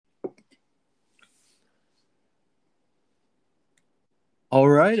All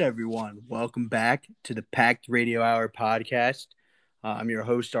right, everyone. Welcome back to the Packed Radio Hour podcast. I'm your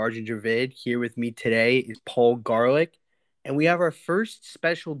host, Arjun Javid. Here with me today is Paul Garlick, and we have our first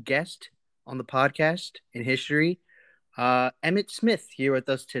special guest on the podcast in history, Emmett Smith, here with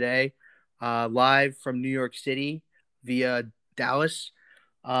us today, live from New York City via Dallas.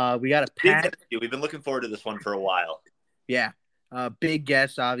 We got a Big thank packed, you. We've been looking forward to this one for a while. yeah, big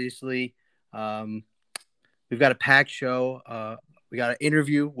guest, obviously. We've got a packed show. We got an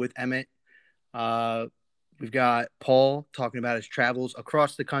interview with Emmett. We've got Paul talking about his travels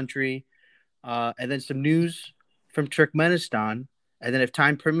across the country, and then some news from Turkmenistan. And then, if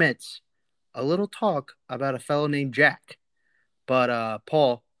time permits, a little talk about a fellow named Jack. But,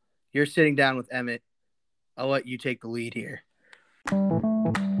 Paul, you're sitting down with Emmett. I'll let you take the lead here.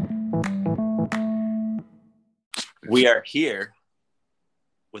 We are here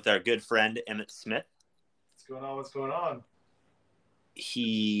with our good friend, Emmett Smith. What's going on? What's going on?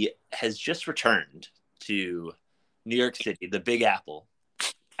 He has just returned to New York City, the Big Apple,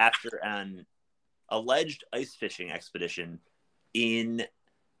 after an alleged ice fishing expedition in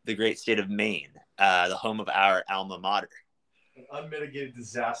the great state of Maine, the home of our alma mater. An unmitigated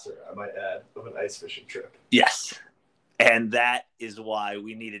disaster, I might add, of an ice fishing trip. Yes. And that is why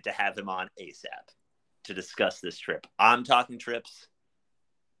we needed to have him on ASAP to discuss this trip. I'm talking trips.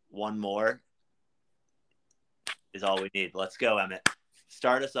 One more is all we need. Let's go, Emmett.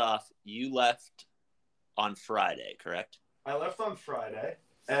 Start us off. You left on Friday, correct? I left on Friday,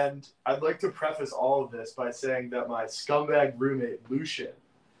 and I'd like to preface all of this by saying that my scumbag roommate, Lucian,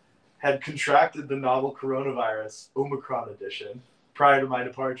 had contracted the novel coronavirus, Omicron edition, prior to my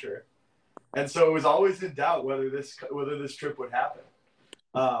departure. And so it was always in doubt whether this trip would happen.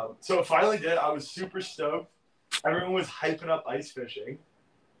 So it finally did. I was super stoked. Everyone was hyping up ice fishing.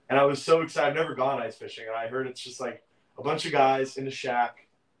 And I was so excited. I've never gone ice fishing. And I heard it's just like a bunch of guys in a shack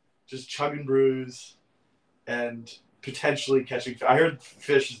just chugging brews and potentially catching fish. I heard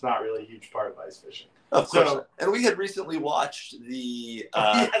fish is not really a huge part of ice fishing. Of course. And we had recently watched the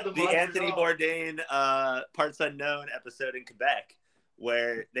Anthony Bourdain Parts Unknown episode in Quebec,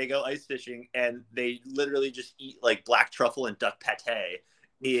 where they go ice fishing and they literally just eat like black truffle and duck pate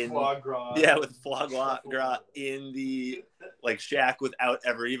foie gras. Yeah, with foie gras in the like shack without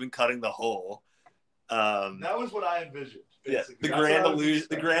ever even cutting the hole. That was what I envisioned. Basically. Yeah, the grand illusion,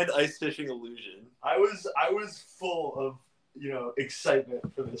 the grand ice fishing illusion. I was full of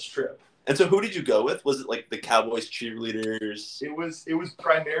excitement for this trip. And so, who did you go with? Was it like the Cowboys cheerleaders? It was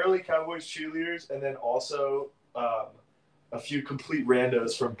primarily Cowboys cheerleaders, and then also a few complete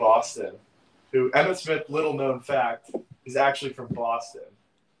randos from Boston. Who Emmett Smith, little known fact, is actually from Boston.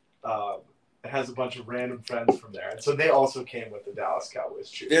 It has a bunch of random friends from there, and so they also came with the Dallas Cowboys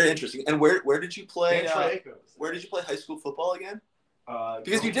cheerleaders. Very interesting. And where did you play? Where did you play high school football again?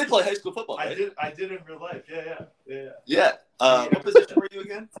 Because you did play high school football, right? I did in real life. Yeah. What position were you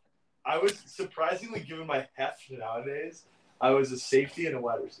again? I was surprisingly, given my heft nowadays, I was a safety and a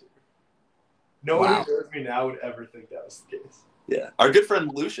wide receiver. No one who knows me now would ever think that was the case. Yeah. Our good friend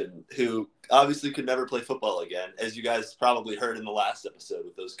Lucian, who obviously could never play football again, as you guys probably heard in the last episode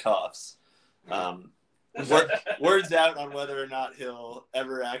with those coughs. Words out on whether or not he'll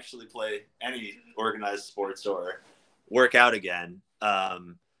ever actually play any organized sports or work out again.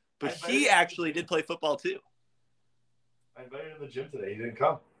 But he actually did play football too. I invited him to the gym today. He didn't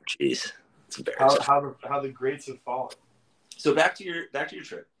come. Jeez, it's embarrassing. How the greats have fallen. So back to your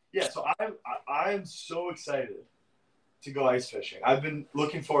trip. Yeah, so I'm so excited to go ice fishing. I've been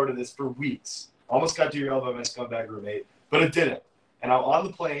looking forward to this for weeks. Almost got derailed by my scumbag roommate, but it didn't. And I'm on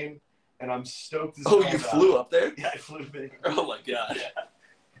the plane, and I'm stoked as you flew up there? Yeah, I flew there. Oh my god. Yeah.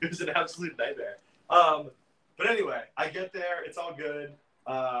 It was an absolute nightmare. But anyway, I get there. It's all good.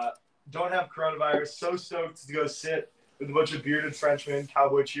 Don't have coronavirus. So stoked to go sit with a bunch of bearded Frenchmen,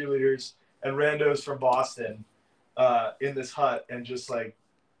 cowboy cheerleaders, and randos from Boston in this hut and just like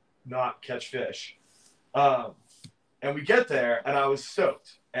not catch fish. And we get there, and I was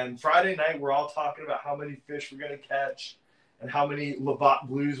stoked. And Friday night, we're all talking about how many fish we're going to catch and how many Labatt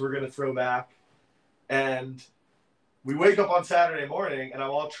Blues we're going to throw back. And we wake up on Saturday morning, and I'm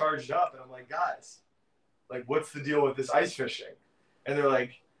all charged up. And I'm like, guys, like, what's the deal with this ice fishing? And they're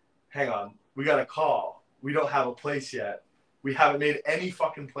like, hang on, we got a call. We don't have a place yet. We haven't made any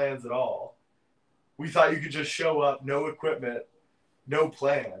fucking plans at all. We thought you could just show up, no equipment, no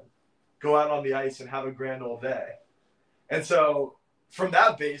plan, go out on the ice and have a grand old day. And so from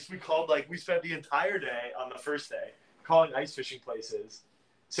that base, we spent the entire day on the first day calling ice fishing places.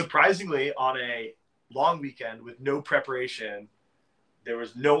 Surprisingly, on a long weekend with no preparation, there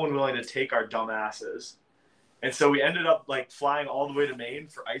was no one willing to take our dumb asses. And so we ended up like flying all the way to Maine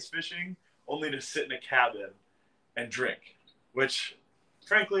for ice fishing, only to sit in a cabin and drink, which,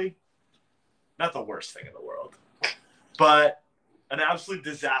 frankly, not the worst thing in the world, but an absolute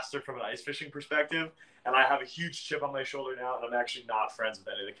disaster from an ice fishing perspective. And I have a huge chip on my shoulder now, and I'm actually not friends with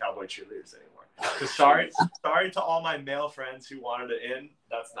any of the cowboy cheerleaders anymore. So sorry to all my male friends who wanted it in.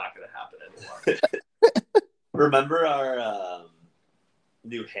 That's not going to happen anymore. Remember our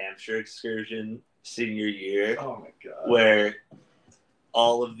New Hampshire excursion senior year? Oh my god! Where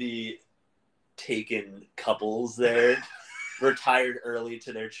all of the taken couples there retired early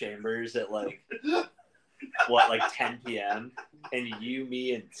to their chambers at like 10 p.m. and you,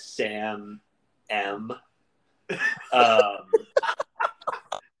 me, and Sam M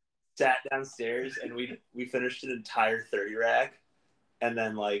sat downstairs and we finished an entire 30 rack, and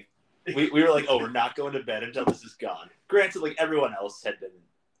then like we were like, oh, we're not going to bed until this is gone. Granted, like everyone else had been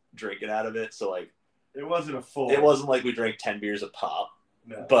drinking out of it, so like it wasn't like we drank 10 beers a pop.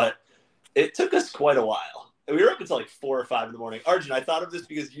 No. But it took us quite a while. We were up until like 4 or 5 in the morning. Arjun, I thought of this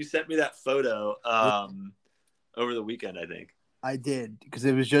because you sent me that photo over the weekend, I think. I did, because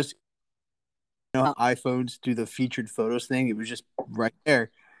it was just, how iPhones do the featured photos thing. It was just right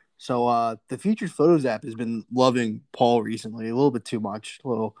there. So the featured photos app has been loving Paul recently, a little bit too much, a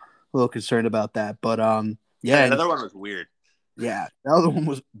little concerned about that. But yeah, another one was weird. Yeah, the other one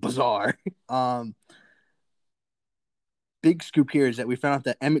was bizarre. Big scoop here is that we found out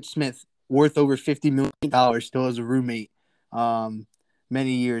that Emmett Smith, worth over $50 million, still has a roommate.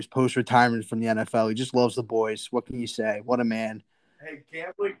 Many years post-retirement from the NFL. He just loves the boys. What can you say? What a man. Hey,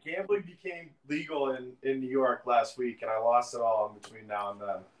 gambling became legal in New York last week, and I lost it all in between now and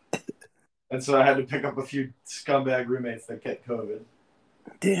then. And so I had to pick up a few scumbag roommates that get COVID.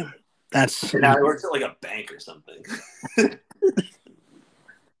 Damn. That's now he works at like a bank or something.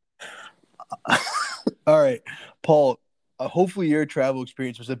 All right, Paul. Hopefully your travel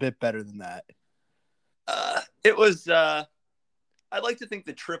experience was a bit better than that. It was. I'd like to think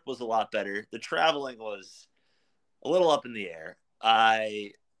the trip was a lot better. The traveling was a little up in the air.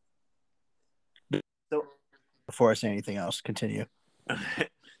 Before I say anything else, continue.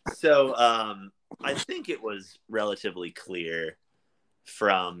 So I think it was relatively clear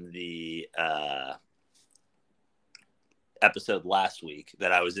from the episode last week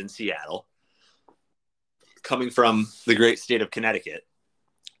that I was in Seattle, coming from the great state of Connecticut.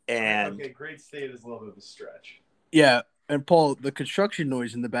 And okay, great state is a little bit of a stretch. Yeah, and Paul, the construction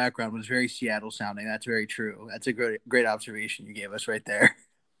noise in the background was very Seattle sounding. That's very true. That's a great observation you gave us right there.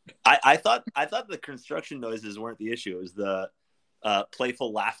 I thought the construction noises weren't the issue. It was the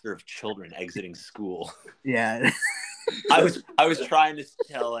playful laughter of children exiting school. Yeah. I was trying to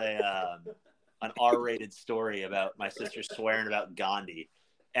tell an R-rated story about my sister swearing about Gandhi,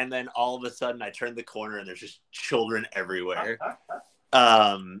 and then all of a sudden I turned the corner and there's just children everywhere.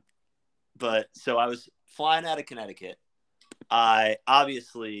 But so I was flying out of Connecticut. I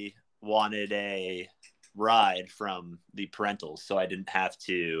obviously wanted a ride from the parentals, so I didn't have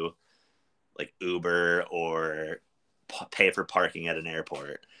to like Uber or pay for parking at an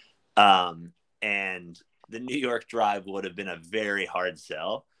airport. And the New York drive would have been a very hard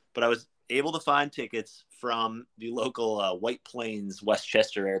sell, but I was able to find tickets from the local White Plains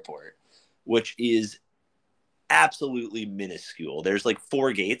Westchester Airport, which is absolutely minuscule. There's like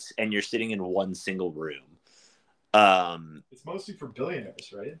 4 gates and you're sitting in one single room. It's mostly for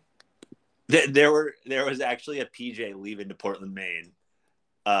billionaires, right? There was actually a PJ leaving to Portland, Maine.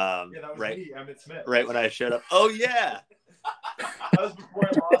 Yeah, that was me, Emmett Smith. Right when I showed up. Oh yeah. That was before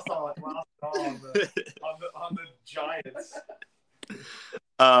I lost all on the Giants.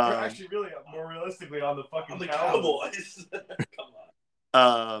 Or actually, really, more realistically, on the fucking Cowboys. Come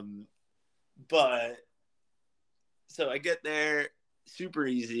on. But so I get there, super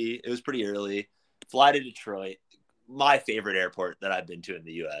easy. It was pretty early. Fly to Detroit, my favorite airport that I've been to in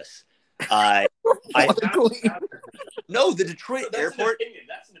the U.S. No, the Detroit airport.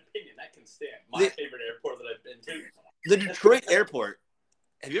 That's an opinion that can stand. My favorite airport that I've been to. The Detroit airport.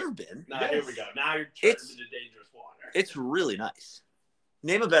 Have you ever been? Nah, yes. Here we go. Now you're turning into dangerous water. It's really nice.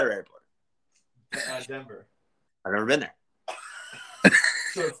 Name a better airport. Denver. I've never been there.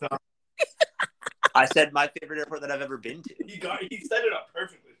 So it's not. I said my favorite airport that I've ever been to. He set it up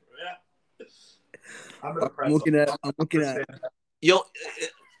perfectly for me. Yeah. I'm looking at.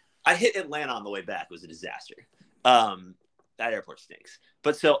 I hit Atlanta on the way back. It was a disaster. That airport stinks.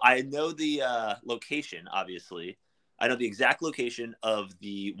 But so I know the location, obviously. I know the exact location of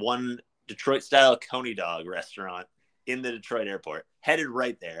the one Detroit-style Coney Dog restaurant in the Detroit airport. Headed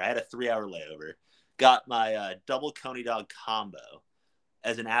right there. I had a 3-hour layover. Got my double Coney Dog combo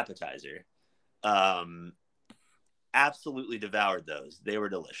as an appetizer. absolutely devoured those. They were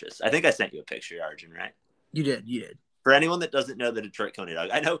delicious. I think I sent you a picture, Arjun, right? You did. For anyone that doesn't know the Detroit Coney Dog,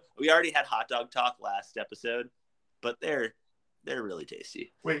 I know we already had hot dog talk last episode, but they're really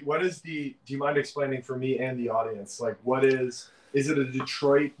tasty. Wait, what is do you mind explaining for me and the audience? Like, what is it a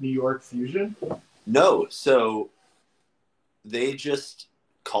Detroit, New York fusion? No, so they just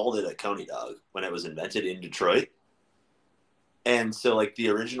called it a Coney Dog when it was invented in Detroit. And so, like, the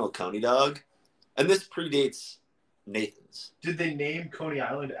original Coney Dog, and this predates Nathan's. Did they name Coney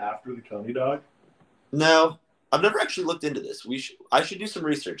Island after the Coney Dog? No, I've never actually looked into this. I should do some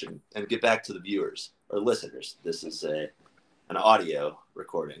research and get back to the viewers or listeners. This is an audio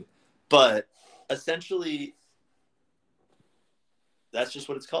recording. But essentially, that's just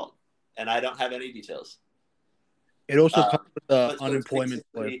what it's called. And I don't have any details. It also comes with the so unemployment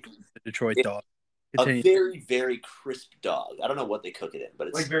slip, the Detroit dog. A very, very crisp dog. I don't know what they cook it in, but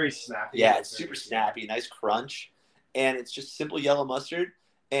it's like very snappy. Yeah, it's super snappy, nice crunch. And it's just simple yellow mustard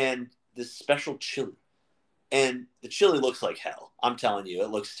and this special chili. And the chili looks like hell. I'm telling you, it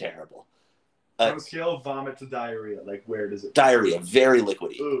looks terrible. On a scale of vomit to diarrhea, like where does it? Diarrhea, very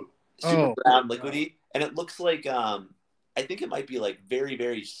liquidy. Ooh. Super brown, liquidy. And it looks like, I think it might be like very,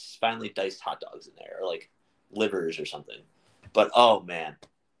 very finely diced hot dogs in there, or like livers or something. But oh man,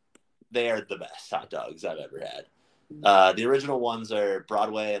 they are the best hot dogs I've ever had. The original ones are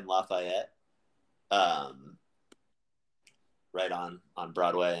Broadway and Lafayette, right on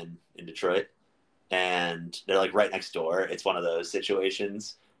Broadway in Detroit. And they're like right next door. It's one of those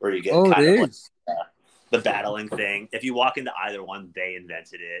situations where you get kind of like, the battling thing. If you walk into either one, they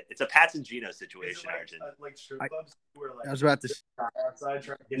invented it. It's a Pats and Gino situation, Arjun. Like strip clubs where like I was about to say, outside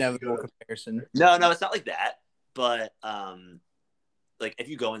trying to get never go comparison. No, it's not like that. But like if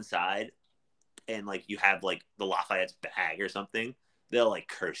you go inside and like you have like the Lafayette's bag or something, they'll like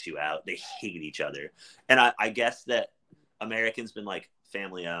curse you out. They hate each other. And I guess that American's been like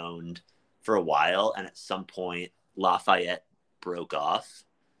family owned for a while, and at some point Lafayette broke off.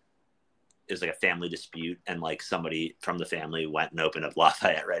 It was like a family dispute, and like somebody from the family went and opened up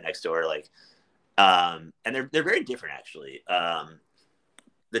Lafayette right next door. Like, and they're very different actually.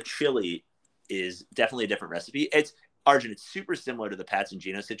 The chili is definitely a different recipe. It's super similar to the Pats and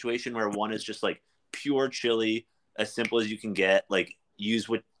Gino situation, where one is just like pure chili, as simple as you can get. Like use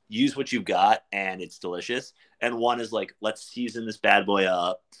what you've got, and it's delicious. And one is like, let's season this bad boy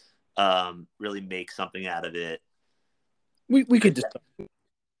up. Really make something out of it. We could just,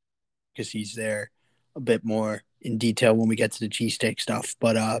 because he's there a bit more in detail when we get to the cheesesteak stuff.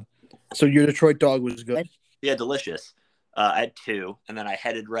 But so your Detroit dog was good? Yeah, delicious. I had 2, and then I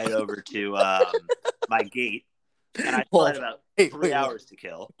headed right over to my gate, and I still had about 3 hours to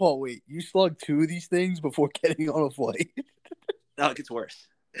kill. Oh wait, you slugged 2 of these things before getting on a flight? No, it gets worse.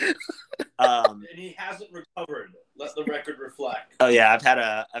 And he hasn't recovered. Let the record reflect. Oh yeah, I've had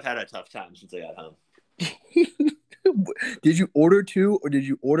a tough time since I got home. Did you order 2, or did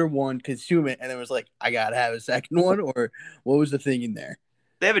you order 1, consume it, and then was like, I gotta have a second one? Or what was the thing in there?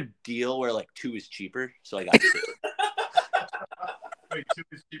 They have a deal where like 2 is cheaper, so I got 2. Wait, 2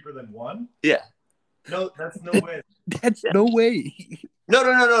 is cheaper than 1? Yeah. No, that's no way. That's no way. No.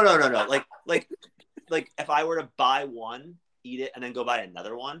 Like if I were to buy 1, eat it, and then go buy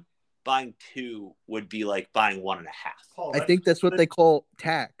another one, buying 2 would be like buying 1.5. Paul, I think that's what they call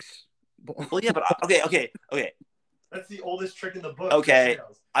tax. Well, yeah, but okay. That's the oldest trick in the book. Okay,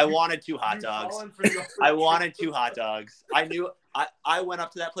 I wanted 2 hot dogs. I wanted 2 hot dogs. I knew I went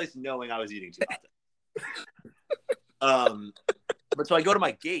up to that place knowing I was eating 2 hot dogs. But so I go to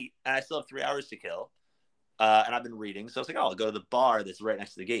my gate, and I still have 3 hours to kill, and I've been reading. So I was like, I'll go to the bar that's right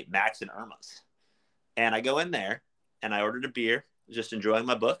next to the gate, Max and Irma's. And I go in there, and I ordered a beer, just enjoying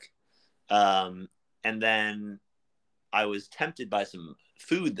my book. And then I was tempted by some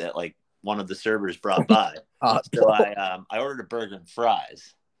food that like one of the servers brought by. So I ordered a burger and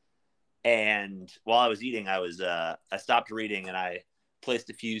fries. And while I was eating, I stopped reading, and I placed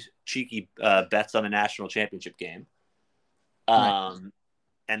a few cheeky bets on the national championship game. And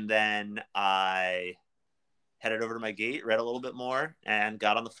then I headed over to my gate, read a little bit more, and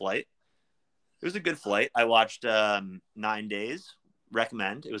got on the flight. It was a good flight. I watched 9 Days.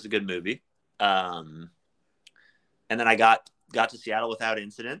 Recommend. It was a good movie. And then I got to Seattle without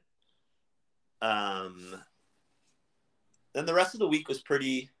incident. Then the rest of the week was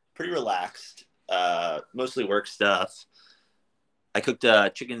pretty relaxed. Mostly work stuff. I cooked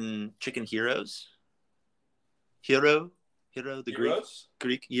chicken heroes. Hero, the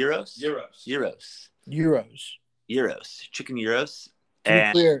Greek gyros. Chicken gyros. To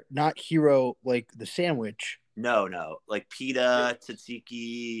be clear, not hero like the sandwich. No, like pita,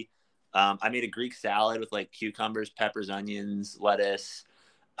 tzatziki, I made a Greek salad with like cucumbers, peppers, onions, lettuce.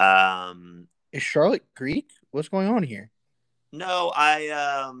 Um, Is Charlotte Greek? What's going on here? no, I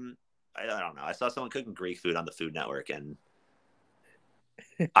don't know. I saw someone cooking Greek food on the Food Network, and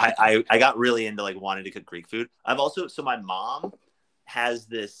I got really into like wanting to cook Greek food. So my mom has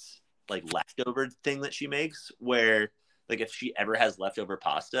this like leftover thing that she makes where like if she ever has leftover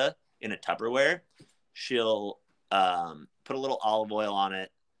pasta in a Tupperware, she'll put a little olive oil on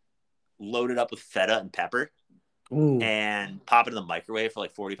it, load it up with feta and pepper, Ooh. and pop it in the microwave for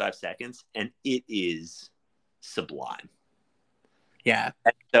like 45 seconds, and it is sublime. Yeah.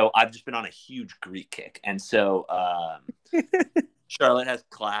 And so I've just been on a huge Greek kick, and so Charlotte has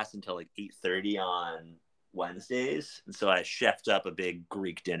class until like 8:30 on Wednesdays, and so I chefed up a big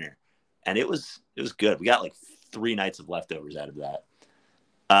Greek dinner, and it was good. We got like 3 nights of leftovers out of that.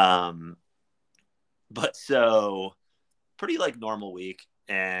 But so pretty like normal week,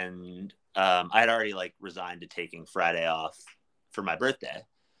 and I had already like resigned to taking Friday off for my birthday,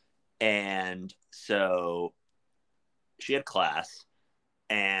 and so she had class,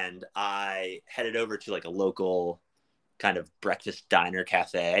 and I headed over to like a local kind of breakfast diner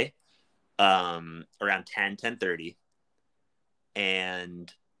cafe around 10:30,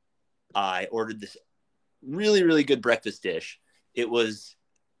 and I ordered this really, really good breakfast dish. It was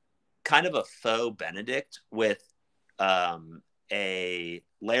kind of a faux Benedict with a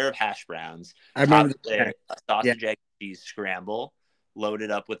layer of hash browns, I remember a sausage, egg, cheese scramble loaded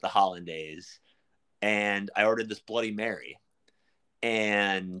up with the hollandaise, and I ordered this Bloody Mary.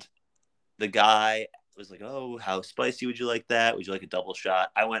 And the guy was like, "Oh, how spicy would you like that? Would you like a double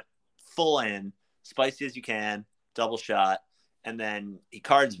shot?" I went full in, spicy as you can, double shot. And then he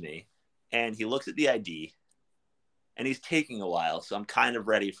cards me, and he looks at the ID, and he's taking a while. So I'm kind of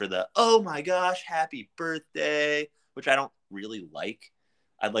ready for the, "Oh my gosh, happy birthday," which I don't really like.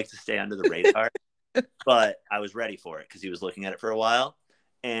 I'd like to stay under the radar, but I was ready for it because he was looking at it for a while.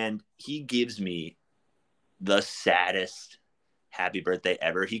 And he gives me the saddest happy birthday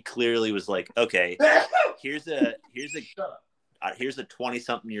ever. He clearly was like, "Okay, here's a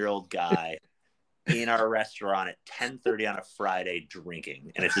 20-something-year-old guy in our restaurant at 10:30 on a Friday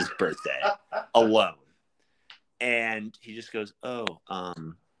drinking, and it's his birthday alone." And he just goes, "Oh,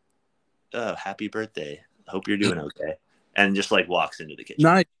 happy birthday. Hope you're doing okay." And just like walks into the kitchen.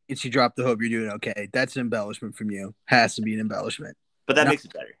 Not if you drop the hope you're doing okay. That's an embellishment from you. Has to be an embellishment. But that makes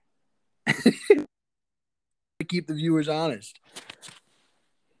it better. Keep the viewers honest.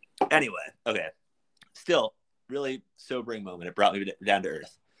 Anyway, okay. Still, really sobering moment. It brought me down to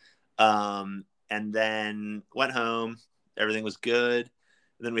earth. And then went home. Everything was good.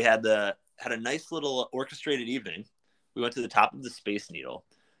 And then we had a nice little orchestrated evening. We went to the top of the Space Needle.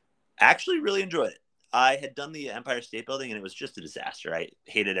 Actually really enjoyed it. I had done the Empire State Building, and it was just a disaster. I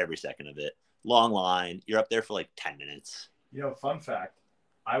hated every second of it. Long line. You're up there for like 10 minutes. You know, fun fact.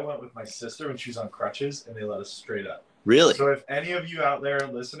 I went with my sister when she was on crutches, and they let us straight up. Really? So if any of you out there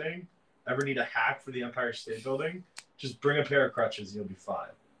listening ever need a hack for the Empire State Building, just bring a pair of crutches and you'll be fine.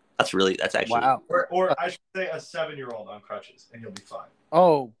 That's actually wow. Or I should say a 7-year-old on crutches and you'll be fine.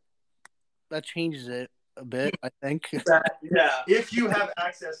 Oh, that changes it a bit, I think. Yeah. If you have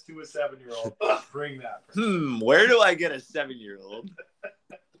access to a 7-year-old, bring that. Where do I get a 7-year-old?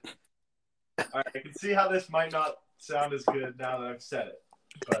 All right, I can see how this might not sound as good now that I've said it.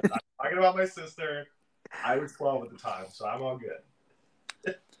 But I'm talking about my sister. I was 12 at the time, so I'm all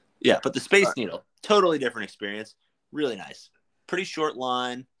good. Yeah, but the Space Needle, totally different experience. Really nice. Pretty short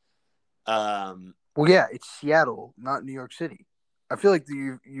line. Well, yeah, it's Seattle, not New York City. I feel like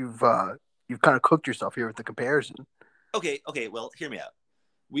you've kind of cooked yourself here with the comparison. Okay. Well, hear me out.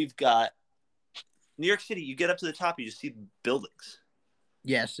 We've got New York City. You get up to the top, you just see buildings.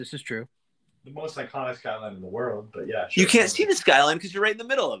 Yes, this is true. The most iconic skyline in the world, but yeah. Sure. You can't see the skyline because you're right in the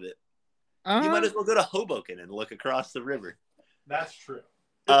middle of it. You might as well go to Hoboken and look across the river. That's true.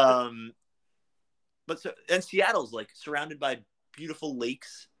 And Seattle's like surrounded by beautiful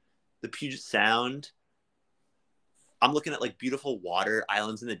lakes, the Puget Sound. I'm looking at like beautiful water,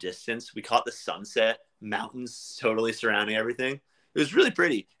 islands in the distance. We caught the sunset, mountains totally surrounding everything. It was really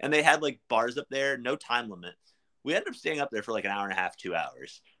pretty. And they had like bars up there, no time limit. We ended up staying up there for like an hour and a half, 2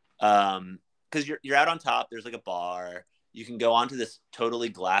 hours. Because you're out on top, there's like a bar. You can go onto this totally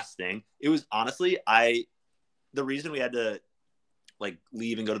glass thing. It was honestly, the reason we had to like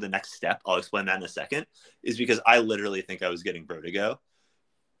leave and go to the next step, I'll explain that in a second, is because I literally think I was getting vertigo.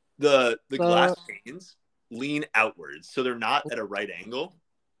 The glass panes lean outwards, so they're not at a right angle.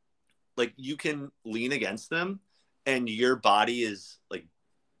 Like you can lean against them and your body is like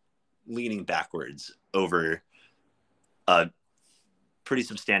leaning backwards over a pretty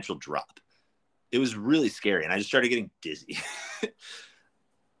substantial drop. It was really scary, and I just started getting dizzy.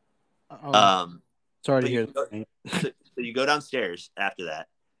 Sorry to hear that. So you go downstairs after that,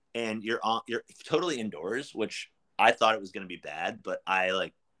 and you're totally indoors, which I thought it was going to be bad, but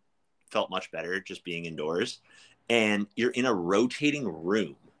I felt much better just being indoors. And you're in a rotating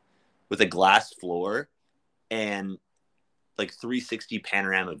room with a glass floor and 360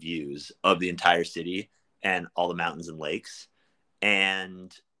 panorama views of the entire city and all the mountains and lakes.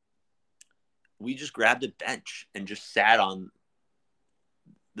 And we just grabbed a bench and just sat on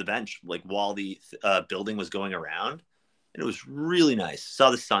the bench while the building was going around, and it was really nice.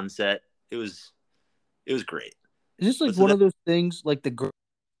 Saw the sunset. It was great. Is this one of those things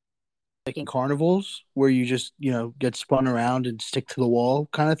in carnivals where you just get spun around and stick to the wall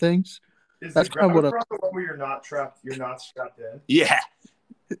kind of things? That's kind of what the one where you're not strapped in. Yeah.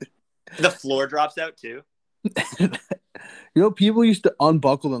 The floor drops out too. People used to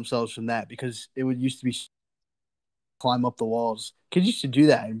unbuckle themselves from that because it used to be climb up the walls. Kids used to do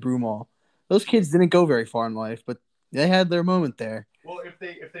that in Broomall. Those kids didn't go very far in life, but they had their moment there. Well, if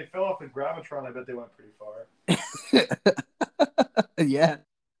they fell off the gravitron, I bet they went pretty far. Yeah.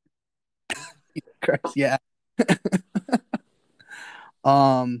 Yeah.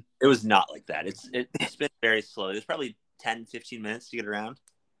 It was not like that. It's been very slow. It was probably 10, 15 minutes to get around.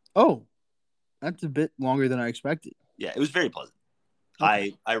 Oh, that's a bit longer than I expected. Yeah, it was very pleasant.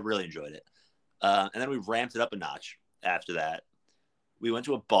 Okay. I really enjoyed it. And then we ramped it up a notch after that. We went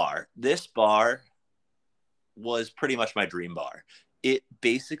to a bar. This bar was pretty much my dream bar. It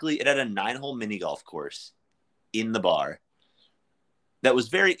had a 9-hole mini golf course in the bar. It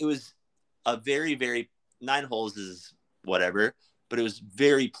was a very, very 9 holes is whatever, but it was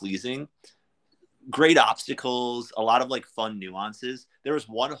very pleasing. Great obstacles, a lot of fun nuances. There was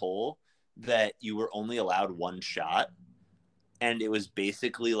one hole that you were only allowed one shot, and it was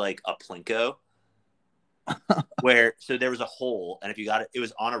basically like a plinko so there was a hole, and if you got it, it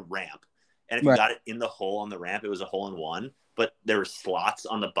was on a ramp, and if you got it in the hole on the ramp, it was a hole in one, but there were slots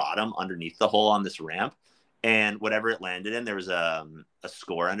on the bottom underneath the hole on this ramp, and whatever it landed in, there was a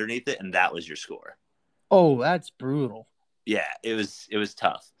score underneath it, and that was your score. Oh, that's brutal. Yeah, it was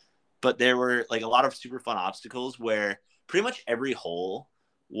tough. But there were a lot of super fun obstacles where pretty much every hole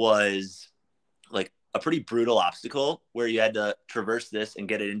was a pretty brutal obstacle where you had to traverse this and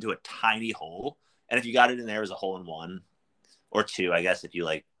get it into a tiny hole. And if you got it in there, it was a hole in one or two, I guess, if you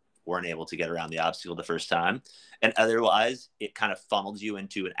weren't able to get around the obstacle the first time. And otherwise, it kind of funneled you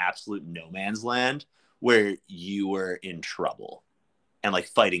into an absolute no man's land where you were in trouble and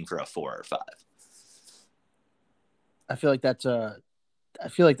fighting for a 4 or 5. I feel like that's a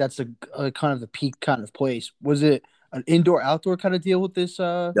kind of the peak kind of place. Was it an indoor-outdoor kind of deal with this?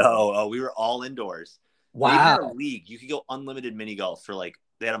 No, we were all indoors. Wow. They had a league. You could go unlimited mini golf for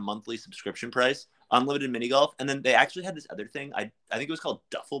they had a monthly subscription price, unlimited mini golf. And then they actually had this other thing. I think it was called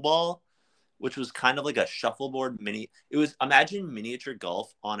Duffel Ball, which was kind of like a shuffleboard mini. It was, imagine miniature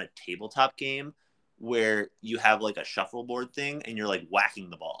golf on a tabletop game where you have a shuffleboard thing and you're whacking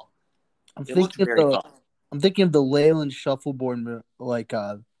the ball. It looked very fun. I'm thinking of the Leyland shuffleboard,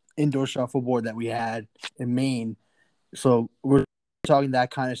 indoor shuffleboard that we had in Maine. So we're talking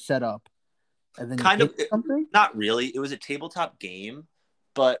that kind of setup. And then kind of something? Not really. It was a tabletop game,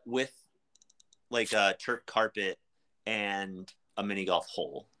 but with a turf carpet and a mini golf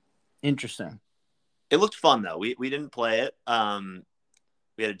hole. Interesting. It looked fun though. We didn't play it.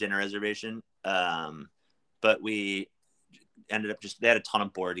 We had a dinner reservation. But we ended up they had a ton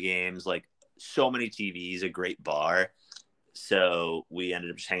of board games, so many TVs, a great bar. So we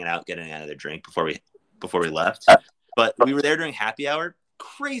ended up just hanging out, getting another drink before we left. But we were there during happy hour,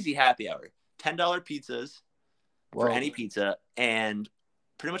 crazy happy hour, $10 pizzas for any pizza, and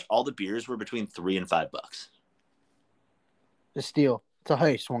pretty much all the beers were between $3 and $5. The steal. It's a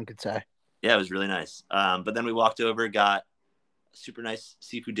heist, one could say. Yeah, it was really nice. But then we walked over, got a super nice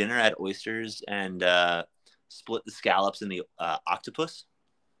seafood dinner, had oysters, and split the scallops and the octopus.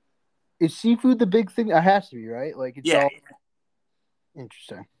 Is seafood the big thing? It has to be, right? Yeah.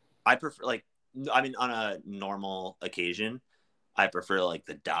 Interesting. I prefer on a normal occasion, I prefer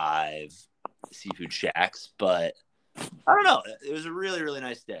the dive seafood shacks, but I don't know. It was a really, really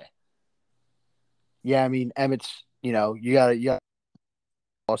nice day. Yeah, I mean, Emmett's, you got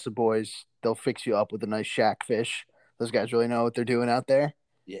awesome boys. They'll fix you up with a nice shack fish. Those guys really know what they're doing out there.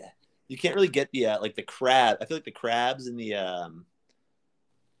 Yeah. You can't really get the the crab. I feel the crabs and the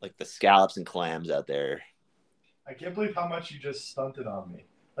the scallops and clams out there. I can't believe how much you just stunted on me.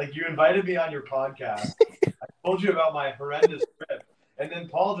 You invited me on your podcast. I told you about my horrendous trip. And then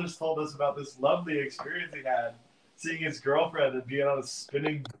Paul just told us about this lovely experience he had seeing his girlfriend and being on a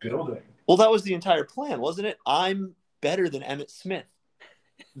spinning building. Well, that was the entire plan, wasn't it? I'm better than Emmett Smith.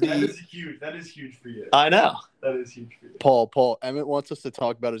 That is huge. That is huge for you. I know. That is huge for you. Paul, Emmett wants us to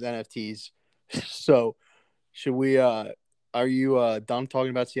talk about his NFTs. So, should we? Are you done talking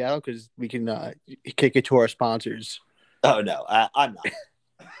about Seattle? Because we can kick it to our sponsors. Oh no, I'm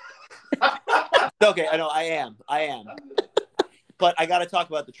not. Okay, I know I am. But I got to talk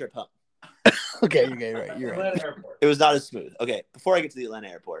about the trip home. Okay, right. You're right. Atlanta Airport. It was not as smooth. Okay, before I get to the Atlanta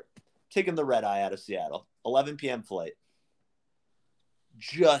airport, taking the red eye out of Seattle, 11 p.m. flight.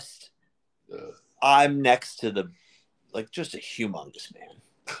 I'm next to just a humongous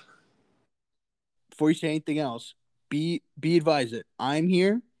man. Before you say anything else, be advised that I'm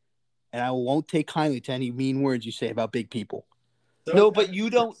here, and I won't take kindly to any mean words you say about big people. No, but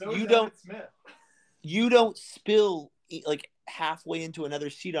you don't spill like halfway into another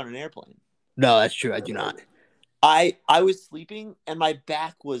seat on an airplane. No, that's true. I do not. I was sleeping and my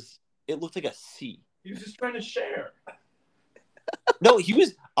back it looked like a C. He was just trying to share. No, he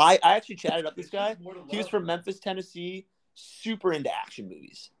was. I actually chatted up this guy. He was from Memphis, Tennessee. Super into action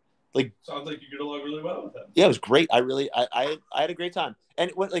movies. Like, sounds like you get along really well with him. Yeah, it was great. I had a great time. And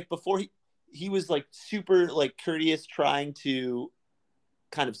it went before he was super courteous, trying to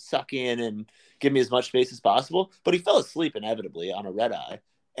kind of suck in and give me as much space as possible. But he fell asleep inevitably on a red eye,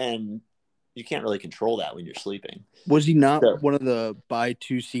 and you can't really control that when you're sleeping. Was he not one of the buy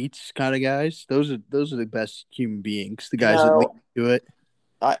two seats kind of guys? Those are the best human beings. The guys that do it.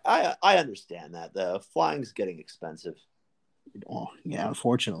 I understand that though. Flying's getting expensive. Oh yeah,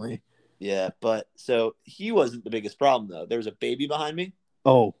 unfortunately. Yeah, but so he wasn't the biggest problem though. There was a baby behind me.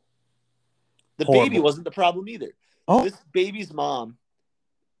 Oh. The baby wasn't the problem either. Oh. This baby's mom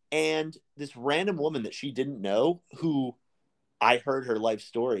and this random woman that she didn't know, who I heard her life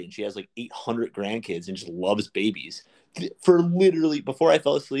story, and she has 800 grandkids and just loves babies. For literally, before I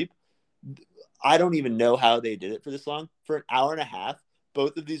fell asleep, I don't even know how they did it for this long. For an hour and a half,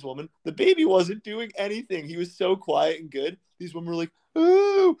 both of these women, the baby wasn't doing anything. He was so quiet and good. These women were like,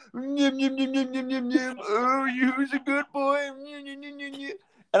 oh, yum, yum, yum, yum, yum, yum, yum. Oh, you're a good boy.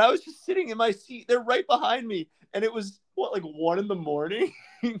 And I was just sitting in my seat. They're right behind me. And it was, 1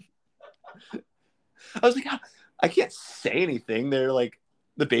 a.m? I was like, I can't say anything. They're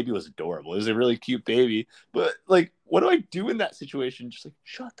the baby was adorable. It was a really cute baby. But, what do I do in that situation? Just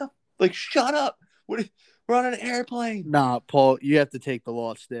shut up. We're on an airplane. Nah, Paul, you have to take the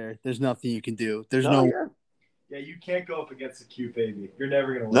loss there. There's nothing you can do. There's no. Yeah, you can't go up against a cute baby. You're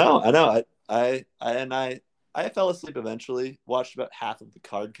never gonna win. No, I know. I fell asleep eventually. Watched about half of the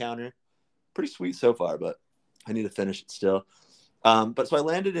card counter. Pretty sweet so far, but I need to finish it still. But so I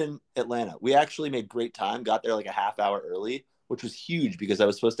landed in Atlanta. We actually made great time. Got there a half hour early, which was huge because I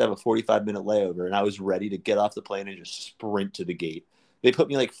was supposed to have a 45-minute layover, and I was ready to get off the plane and just sprint to the gate. They put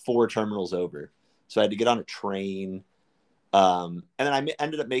me 4 terminals over, so I had to get on a train. And then I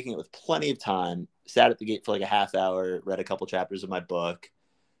ended up making it with plenty of time. Sat at the gate for a half hour, read a couple chapters of my book,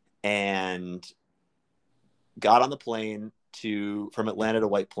 and got on the plane from Atlanta to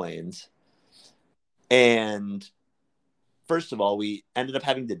White Plains. And first of all, we ended up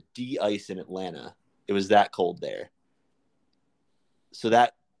having to de-ice in Atlanta. It was that cold there. So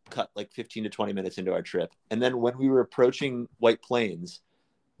that cut 15 to 20 minutes into our trip. And then when we were approaching White Plains,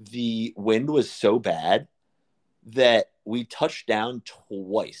 the wind was so bad that we touched down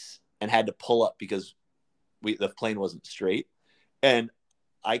twice and had to pull up because the plane wasn't straight. And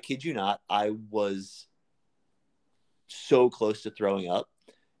I kid you not, I was so close to throwing up.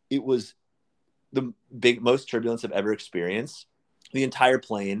 It was the most turbulence I've ever experienced. The entire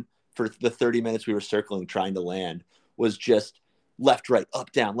plane for the 30 minutes we were circling trying to land was just left, right,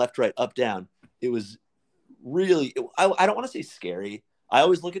 up, down, left, right, up, down. It was really, I don't want to say scary. I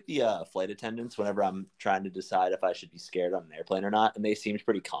always look at the flight attendants whenever I'm trying to decide if I should be scared on an airplane or not, and they seemed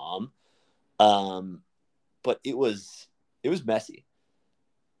pretty calm. But it was messy.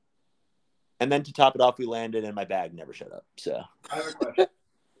 And then to top it off, we landed, and my bag never showed up. So I have a question.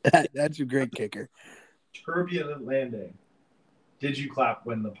 That's a great kicker. Turbulent landing. Did you clap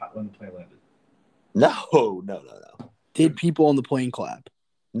when the plane landed? No. Did people on the plane clap?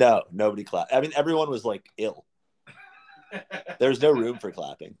 No, nobody clapped. I mean, everyone was ill. There's no room for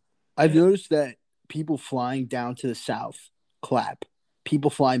clapping. I've noticed that people flying down to the south clap. People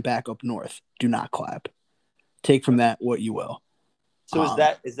flying back up north do not clap. Take from that what you will. So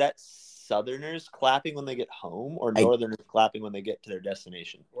is that Southerners clapping when they get home, or Northerners clapping when they get to their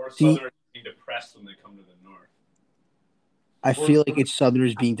destination? Or Southerners being depressed when they come to the north? I feel like it's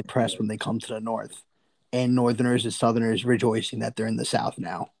Southerners being depressed when they come to the north, and Northerners and Southerners rejoicing that they're in the south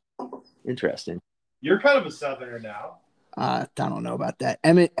now. Interesting. You're kind of a Southerner now. I don't know about that.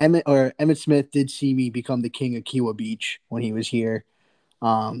 Emmett Smith did see me become the king of Kiwa Beach when he was here.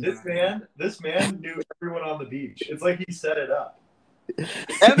 This man knew everyone on the beach. It's like he set it up.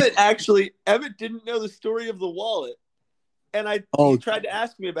 Emmett didn't know the story of the wallet. And he tried to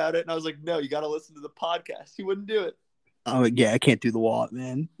ask me about it, and I was like, no, you got to listen to the podcast. He wouldn't do it. Oh yeah, I can't do the wallet,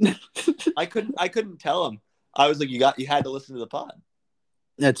 man. I couldn't tell him. I was like, you had to listen to the pod.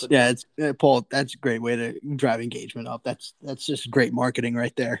 Paul, that's a great way to drive engagement up. That's just great marketing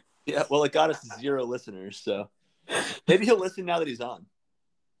right there. Yeah, well, it got us 0 listeners, so maybe he'll listen now that he's on.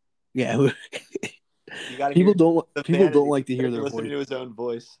 Yeah. People don't like to hear their listen voice. to his own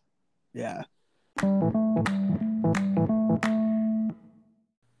voice. Yeah.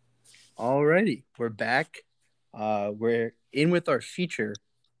 Alrighty, we're back. We're in with our feature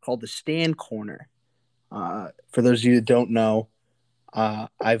called the Stand Corner. For those of you that don't know,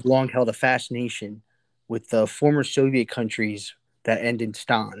 I've long held a fascination with the former Soviet countries that end in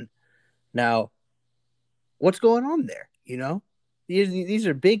Stan. Now, what's going on there? You know, these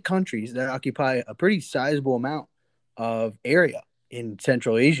are big countries that occupy a pretty sizable amount of area in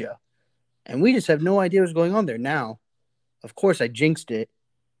Central Asia, and we just have no idea what's going on there. Now, of course, I jinxed it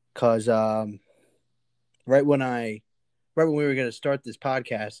because right when we were going to start this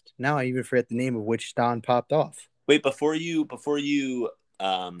podcast, now I even forget the name of which Stan popped off. Wait, before you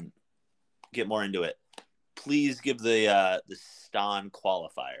get more into it, please give the Stan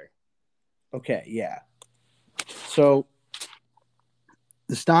qualifier. Okay, yeah. So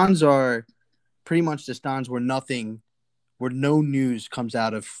the Stans are pretty much the Stans where no news comes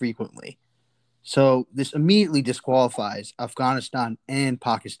out of frequently. So this immediately disqualifies Afghanistan and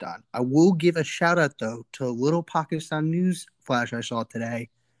Pakistan. I will give a shout out though to a little Pakistan news flash I saw today.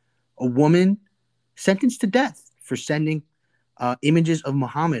 A woman sentenced to death for sending images of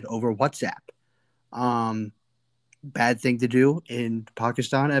Muhammad over WhatsApp. Bad thing to do in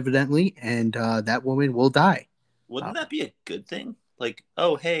Pakistan, evidently, and that woman will die. Wouldn't that be a good thing? Like,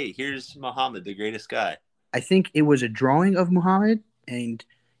 oh, hey, here's Muhammad, the greatest guy. I think it was a drawing of Muhammad, and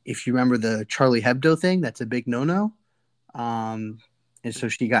if you remember the Charlie Hebdo thing, that's a big no-no. And so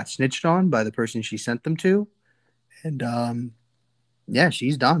she got snitched on by the person she sent them to, and yeah,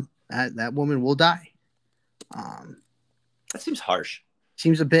 she's done. That woman will die. That seems harsh.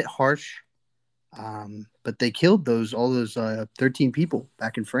 Seems a bit harsh. But they killed all those 13 people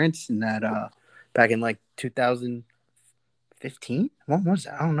back in France back in like 2015. What was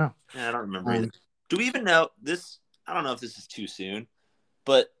that? I don't know. Yeah, I don't remember either. Do we even know this? I don't know if this is too soon,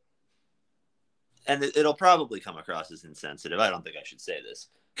 but it'll probably come across as insensitive. I don't think I should say this.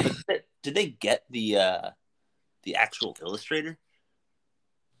 But did they get the actual illustrator?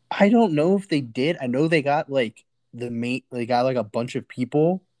 I don't know if they did. I know they got like they got like a bunch of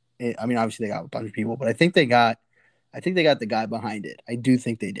people. I mean, obviously they got a bunch of people, but I think they got the guy behind it. I do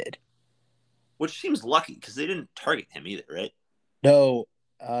think they did. Which seems lucky because they didn't target him either, right? No,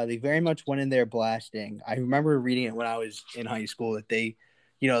 they very much went in there blasting. I remember reading it when I was in high school that they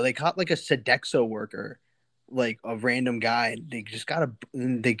caught like a Sodexo worker, like a random guy. They got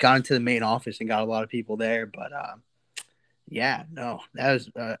into the main office and got a lot of people there. But yeah, no, that was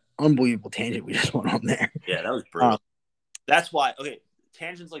an unbelievable tangent we just went on there. Yeah, that was brutal. That's why. Okay.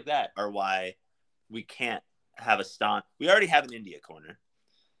 Tangents like that are why we can't have a Stan. We already have an India corner.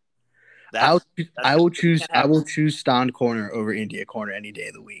 I will choose Stan corner over India corner any day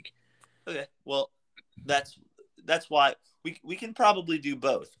of the week. Okay, well, that's why we can probably do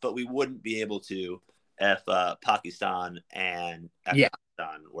both, but we wouldn't be able to if Pakistan and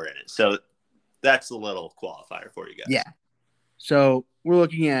Afghanistan were in it. So that's a little qualifier for you guys. Yeah. So we're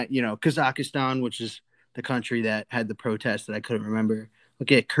looking at Kazakhstan, which is the country that had the protest that I couldn't remember.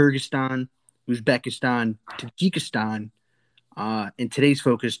 Look at Kyrgyzstan, Uzbekistan, Tajikistan, and today's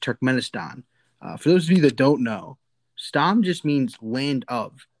focus, Turkmenistan. For those of you that don't know, Stan just means land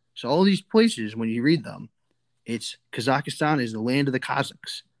of. So all these places, when you read them, it's Kazakhstan is the land of the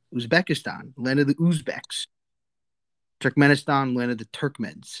Kazakhs, Uzbekistan, land of the Uzbeks, Turkmenistan, land of the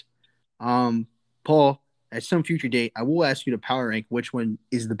Turkmens. Paul, at some future date, I will ask you to power rank which one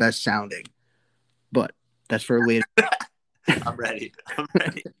is the best sounding, but that's for later. I'm ready.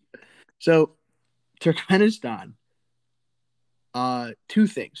 So, Turkmenistan, two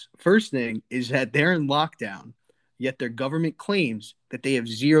things. First thing is that they're in lockdown, yet their government claims that they have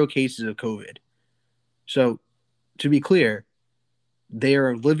 0 cases of COVID. So, to be clear, they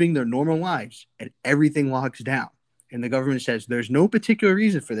are living their normal lives and everything locks down. And the government says there's no particular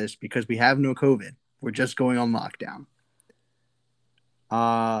reason for this because we have no COVID. We're just going on lockdown.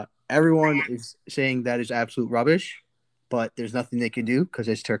 Everyone is saying that is absolute rubbish, but there's nothing they can do because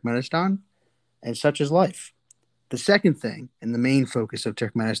it's Turkmenistan. and such is life. The second thing, and the main focus of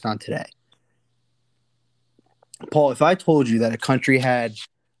Turkmenistan today. Paul, if I told you that a country had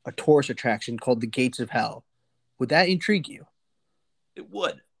a tourist attraction called the Gates of Hell, would that intrigue you? It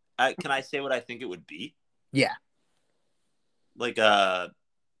would. Can I say what I think it would be? Yeah. Like a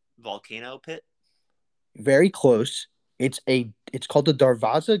volcano pit? Very close. It's called the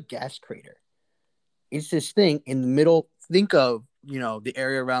Darvaza gas crater. It's this thing in the middle. Think of, the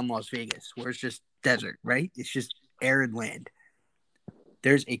area around Las Vegas where it's just desert, right? It's just arid land.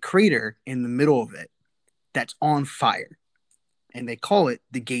 There's a crater in the middle of it that's on fire, and they call it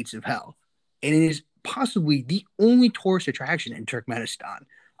the Gates of Hell. And it is possibly the only tourist attraction in Turkmenistan.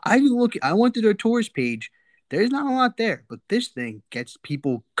 I went to their tourist page. There's not a lot there, but this thing gets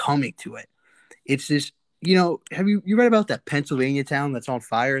people coming to it. It's this, have you read about that Pennsylvania town that's on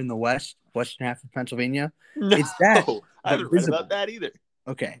fire in the western half of Pennsylvania? No, it's that. I haven't read about that either.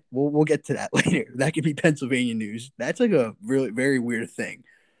 Okay, we'll get to that later. That could be Pennsylvania news. That's like a really very weird thing.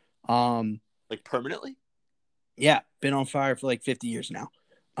 Like permanently? Yeah, been on fire for like 50 years now.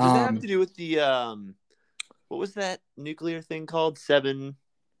 Does that have to do with the what was that nuclear thing called? 7?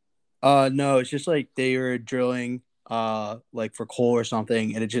 No, it's just like they were drilling like for coal or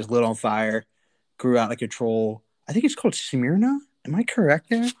something, and it just lit on fire, grew out of control. I think it's called Smyrna. Am I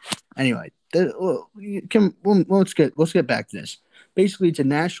correct there? Anyway, let's get back to this. Basically, it's a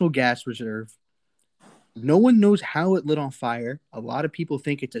national gas reserve. No one knows how it lit on fire. A lot of people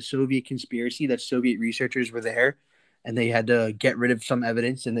think it's a Soviet conspiracy, that Soviet researchers were there and they had to get rid of some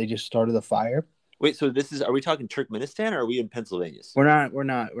evidence and they just started the fire. Wait, so are we talking Turkmenistan or are we in Pennsylvania? We're not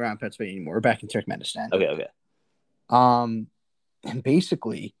in Pennsylvania anymore. We're back in Turkmenistan. Okay. And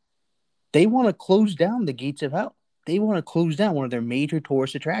basically they want to close down the Gates of Hell. They want to close down one of their major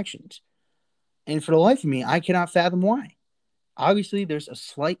tourist attractions. And for the life of me, I cannot fathom why. Obviously, there's a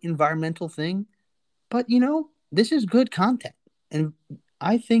slight environmental thing, but this is good content. And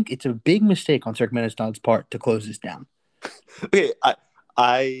I think it's a big mistake on Turkmenistan's part to close this down. Okay,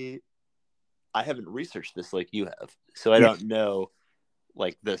 I haven't researched this like you have, so I don't know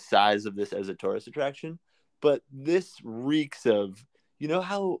like the size of this as a tourist attraction, but this reeks of,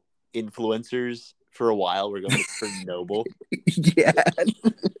 how influencers for a while were going to Chernobyl? Yeah.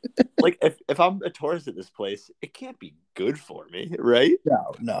 Like if I'm a tourist at this place, it can't be good for me, right?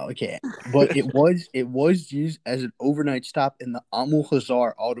 No, it can't. But it was used as an overnight stop in the Amul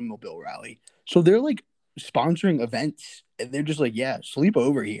Hazar automobile rally. So they're like sponsoring events, and they're just like, yeah, sleep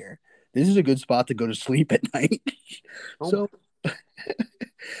over here. This is a good spot to go to sleep at night. So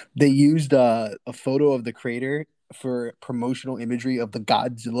they used a photo of the crater for promotional imagery of the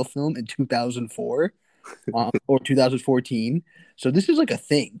Godzilla film in 2004 or 2014. So this is like a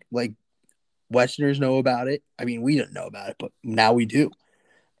thing. Like Westerners know about it. I mean, we didn't know about it, but now we do.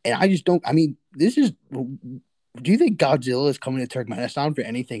 And I just don't. I mean, this is. Do you think Godzilla is coming to Turkmenistan for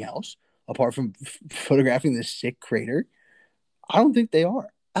anything else apart from photographing this sick crater? I don't think they are.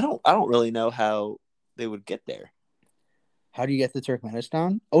 I don't really know how they would get there. How do you get to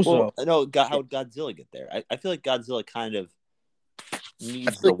Turkmenistan? Also, how would Godzilla get there? I feel like Godzilla kind of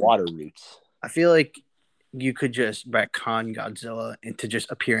needs the water routes. I feel like you could just retcon Godzilla into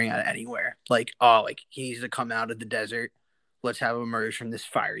just appearing out of anywhere. Like, he needs to come out of the desert. Let's have him emerge from this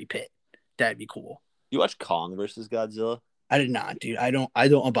fiery pit. That'd be cool. You watch Kong versus Godzilla? I did not, dude. I don't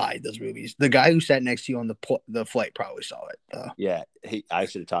abide those movies. The guy who sat next to you on the flight probably saw it. Yeah, I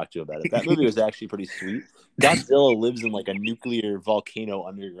should have talked to you about it. That movie was actually pretty sweet. Godzilla lives in like a nuclear volcano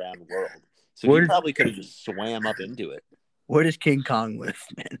underground world, so he probably could have just swam up into it. Where does King Kong live,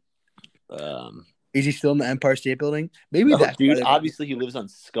 man? Is he still in the Empire State Building? Maybe that dude. Obviously, he lives on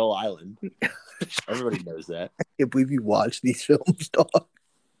Skull Island. Everybody knows that. I can't believe you watch these films, dog.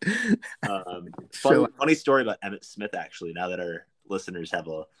 Funny story about Emmett Smith, actually, now that our listeners have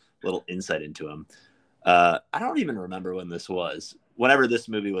a little insight into him. I don't even remember when this was, whenever this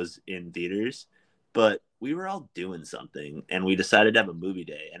movie was in theaters, but we were all doing something and we decided to have a movie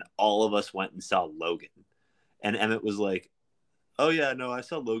day and all of us went and saw Logan. And Emmett was like, oh yeah, no, I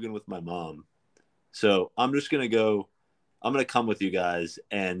saw Logan with my mom. So I'm going to come with you guys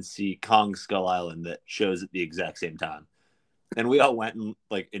and see Kong Skull Island that shows at the exact same time. And we all went and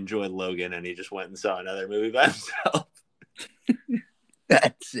like enjoyed Logan, and he just went and saw another movie by himself.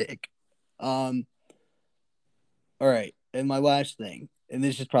 That's sick. All right, and my last thing, and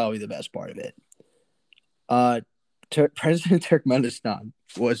this is probably the best part of it. President Turkmenistan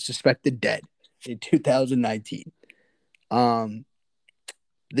was suspected dead in 2019.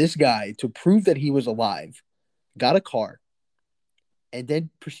 This guy, to prove that he was alive, got a car and then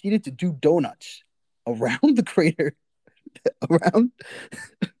proceeded to do donuts around the crater, around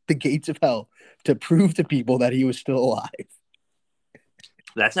the Gates of Hell to prove to people that he was still alive.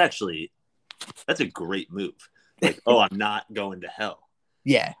 That's a great move. Like, oh, I'm not going to hell.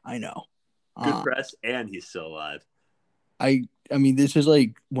 Yeah, I know. Good press, and he's still alive. I mean, this is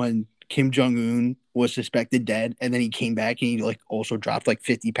like when Kim Jong-un was suspected dead, and then he came back and he like also dropped like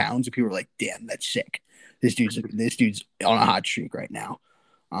 50 pounds, and people were like, "Damn, that's sick. This dude's on a hot streak right now."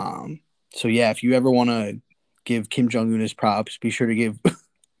 So yeah, if you ever want to give Kim Jong-un his props, be sure to give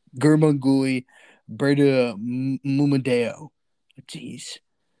Gurmanguli Berta Mumadeo. Jeez,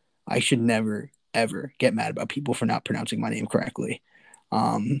 I should never ever get mad about people for not pronouncing my name correctly.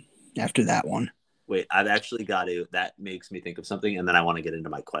 After that one. Wait, I've actually got to. That makes me think of something, and then I want to get into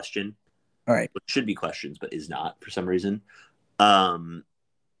my question. All right. Which should be questions, but is not for some reason.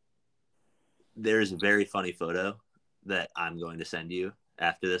 There's a very funny photo that I'm going to send you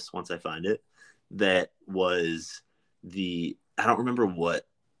after this once I find it. That was I don't remember what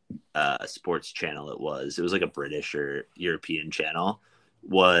sports channel it was. It was like a British or European channel,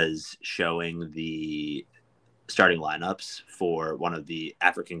 was showing the starting lineups for one of the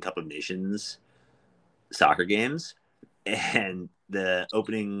African Cup of Nations soccer games. And the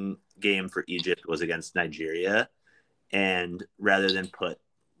opening game for Egypt was against Nigeria. And rather than put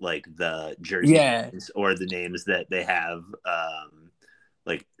like the jersey names or the names that they have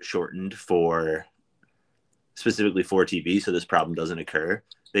like shortened for specifically for TV, so this problem doesn't occur,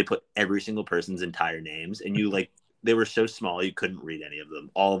 they put every single person's entire names, and you like, they were so small you couldn't read any of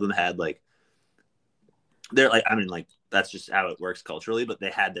them. All of them had like, they're like, I mean, like, that's just how it works culturally, but they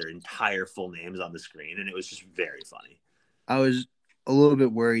had their entire full names on the screen, and it was just very funny. I was a little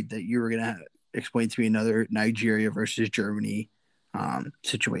bit worried that you were going to explain to me another Nigeria versus Germany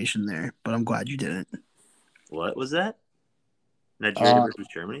situation there, but I'm glad you didn't. What was that? Nigeria versus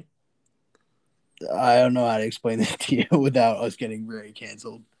Germany? I don't know how to explain that to you without us getting very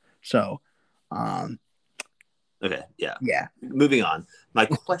canceled. So, okay, yeah. Yeah. Moving on. My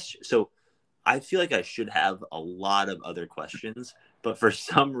question, so I feel like I should have a lot of other questions, but for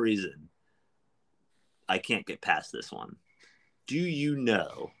some reason, I can't get past this one. Do you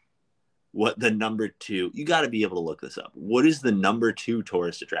know what the number 2, you got to be able to look this up. What is the number 2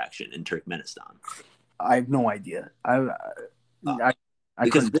 tourist attraction in Turkmenistan? I have no idea.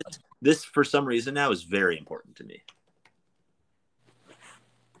 Because this, for some reason now, is very important to me.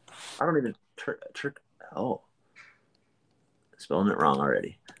 I don't even, spelling it wrong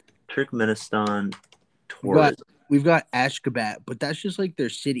already. Turkmenistan tourism. We've got Ashgabat, but that's just like their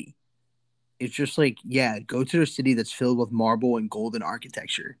city. It's just like, yeah, go to their city that's filled with marble and golden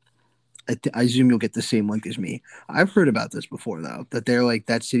architecture. I assume you'll get the same link as me. I've heard about this before, though, that they're like,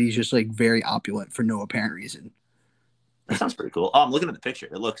 that city's just like very opulent for no apparent reason. That sounds pretty cool. Oh, I'm looking at the picture.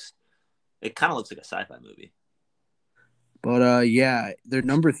 It kind of looks like a sci-fi movie. But yeah, their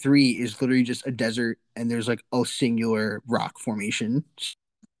number 3 is literally just a desert, and there's like a singular rock formation.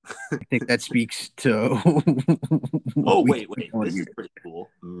 I think that speaks to. Oh, wait. This is pretty cool.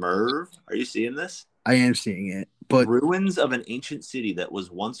 Merv, are you seeing this? I am seeing it. But ruins of an ancient city that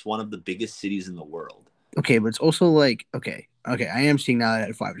was once one of the biggest cities in the world. Okay, but it's also like, okay. I am seeing now that it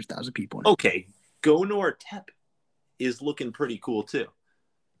had 500,000 people in it. Okay, Gonor Tep is looking pretty cool too.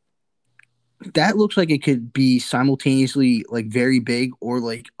 That looks like it could be simultaneously like very big or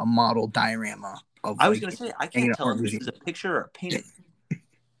like a model diorama of. I was gonna say, I can't tell if this is a picture or a painting.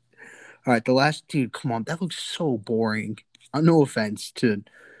 All right, the last dude, come on, that looks so boring. No offense to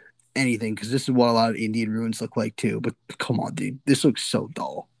anything, because this is what a lot of Indian ruins look like too. But come on, dude, this looks so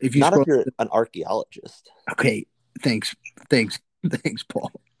dull. If you're an archaeologist. Okay, thanks,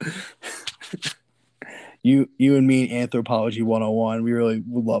 Paul. You and me in Anthropology 101, we really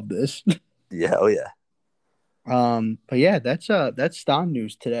would love this. Yeah, oh yeah. But yeah, that's Stan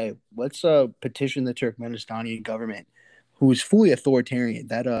news today. Let's petition the Turkmenistani government, who is fully authoritarian.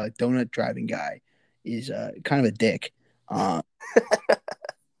 That donut driving guy is kind of a dick.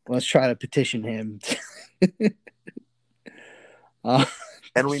 Let's try to petition him.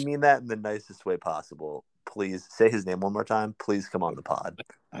 And we mean that in the nicest way possible. Please say his name one more time. Please come on the pod.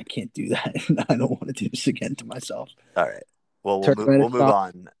 I can't do that. I don't want to do this again to myself. All right. Well, we'll move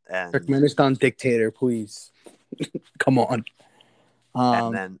on. And Turkmenistan dictator, please. Come on.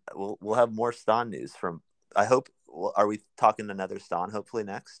 And then we'll have more Stan news from. I hope. Are we talking another Stan hopefully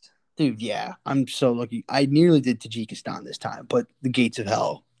next? Dude, yeah. I'm so lucky. I nearly did Tajikistan this time, but the gates of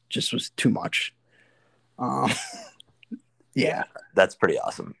hell just was too much. Yeah. That's pretty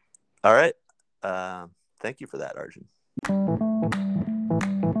awesome. All right. Thank you for that, Arjun.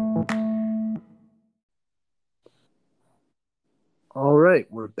 All right,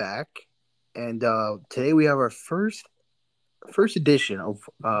 we're back. And today we have our first first edition of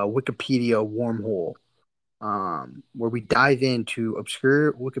Wikipedia Wormhole, where we dive into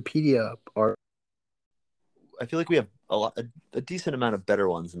obscure Wikipedia art. I feel like we have a decent amount of better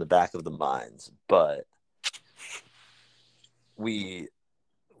ones in the back of the minds, but we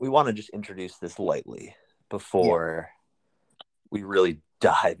want to just introduce this lightly before we really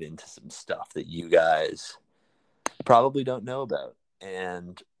dive into some stuff that you guys probably don't know about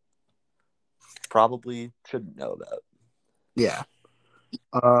and probably shouldn't know about. Yeah.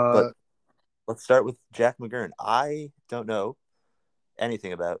 But let's start with Jack McGurn. I don't know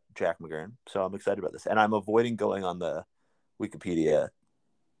anything about Jack McGurn, so I'm excited about this. And I'm avoiding going on the Wikipedia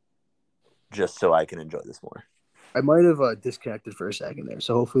just so I can enjoy this more. I might have disconnected for a second there,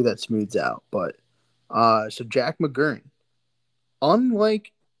 so hopefully that smooths out. But so Jack McGurn,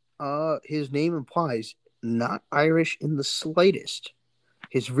 unlike his name implies, not Irish in the slightest.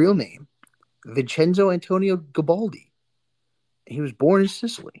 His real name, Vincenzo Antonio Garibaldi. He was born in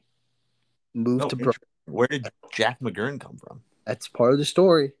Sicily. Moved to Brooklyn. Where did Jack McGurn come from? That's part of the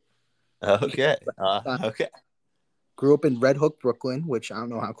story. Okay. Okay. Grew up in Red Hook, Brooklyn, which I don't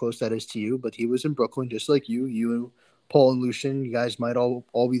know how close that is to you, but he was in Brooklyn just like you. You, Paul, and Lucian, you guys might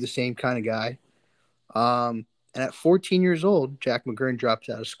all be the same kind of guy. And at 14 years old, Jack McGurn drops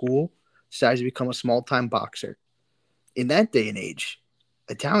out of school, decides to become a small-time boxer. In that day and age,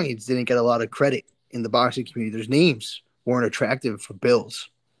 Italians didn't get a lot of credit in the boxing community. Their names weren't attractive for bills.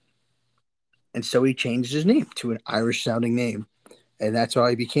 And so he changed his name to an Irish-sounding name. And that's how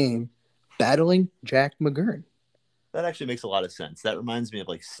he became Battling Jack McGurn. That actually makes a lot of sense. That reminds me of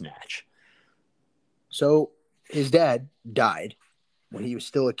like Snatch. So his dad died when he was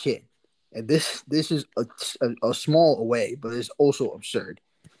still a kid. And this is a small away, but it's also absurd.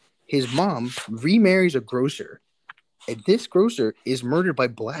 His mom remarries a grocer, and this grocer is murdered by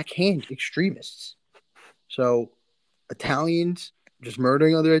Black Hand extremists. So Italians just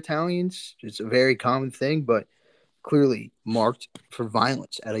murdering other Italians, it's a very common thing, but clearly marked for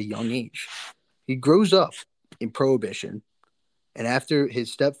violence at a young age. He grows up in Prohibition, and after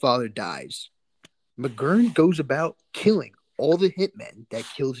his stepfather dies, McGurn goes about killing all the hitmen that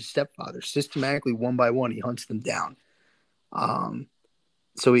killed his stepfather systematically, one by one. He hunts them down.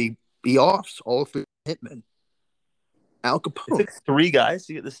 So he offs all three hitmen. Al Capone. It took 3 guys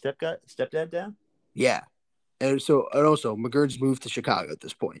to get the stepdad down? Yeah. And also McGurn's moved to Chicago at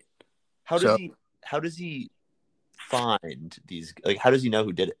this point. How does he find these, like, how does he know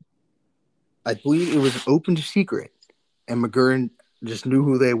who did it? I believe it was an open secret, and McGurn just knew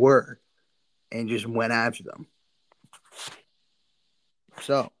who they were and just went after them.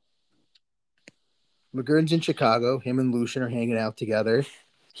 So McGurn's in Chicago. Him and Lucian are hanging out together.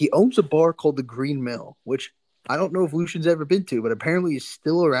 He owns a bar called the Green Mill, which I don't know if Lucian's ever been to, but apparently is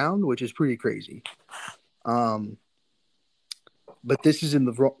still around, which is pretty crazy. But this is in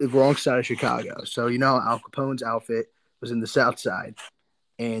the wrong side of Chicago. So Al Capone's outfit was in the south side,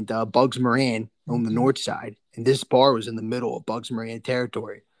 and Bugs Moran on the north side, and this bar was in the middle of Bugs Moran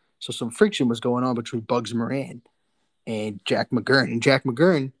territory. So some friction was going on between Bugs Moran and Jack McGurn. And Jack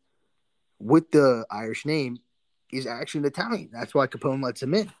McGurn, with the Irish name, is actually an Italian. That's why Capone lets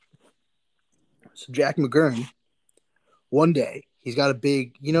him in. So Jack McGurn, one day, he's got a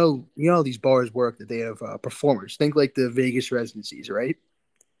big, how these bars work, that they have performers. Think like the Vegas residencies, right?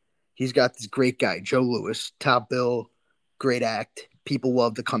 He's got this great guy, Joe Louis, top bill, great act. People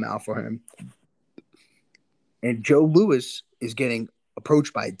love to come out for him. And Joe Louis is getting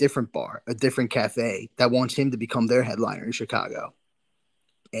approached by a different bar, a different cafe that wants him to become their headliner in Chicago.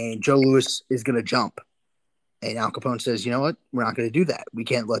 And Joe Louis is going to jump. And Al Capone says, you know what? We're not going to do that. We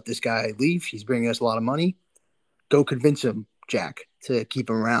can't let this guy leave. He's bringing us a lot of money. Go convince him, Jack, to keep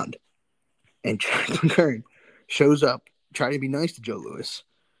him around. And Jack McGurn shows up, trying to be nice to Joe Louis.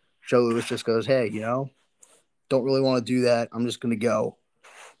 Joe Louis just goes, hey, don't really want to do that. I'm just going to go.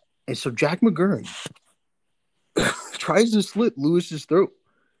 And so Jack McGurn tries to slit Lewis's throat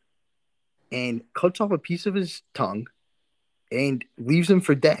and cuts off a piece of his tongue and leaves him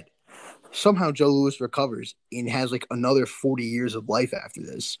for dead. Somehow Joe Louis recovers and has like another 40 years of life after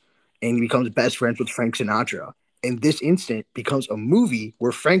this, and he becomes best friends with Frank Sinatra. And this instant becomes a movie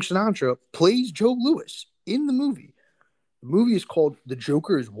where Frank Sinatra plays Joe Louis in the movie. The movie is called The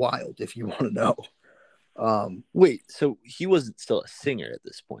Joker is Wild, if you want to know. Wait, so he wasn't still a singer at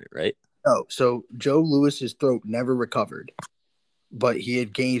this point, right? Oh, so Joe Louis's throat never recovered, but he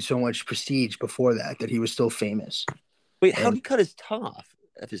had gained so much prestige before that he was still famous. Wait, how did he cut his tongue off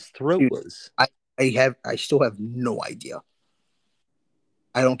if his throat was? I still have no idea.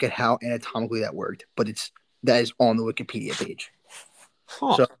 I don't get how anatomically that worked, but that is on the Wikipedia page.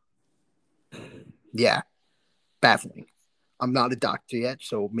 Huh. So, yeah, baffling. I'm not a doctor yet,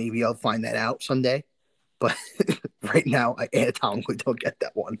 so maybe I'll find that out someday. But right now, I anatomically don't get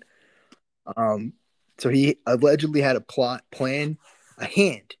that one. So he allegedly had a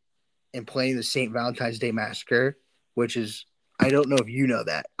hand in planning the St. Valentine's Day Massacre, which is, I don't know if you know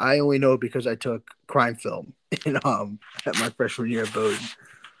that. I only know it because I took crime film in, at my freshman year at Bowdoin.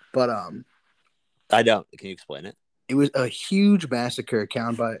 But I don't. Can you explain it? it was a huge massacre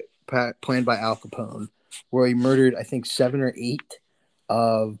planned by Al Capone, where he murdered, I think, 7 or 8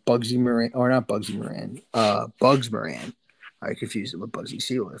 of Bugsy Moran, or not Bugsy Moran, Bugs Moran. I confused him with Bugsy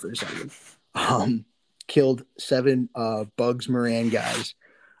Siegel for a second. Killed 7 Bugs Moran guys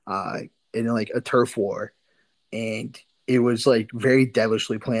in like a turf war, and it was like very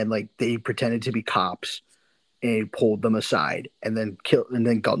devilishly planned. Like they pretended to be cops and pulled them aside and then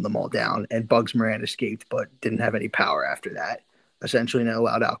gunned them all down. And Bugs Moran escaped, but didn't have any power after that. Essentially, and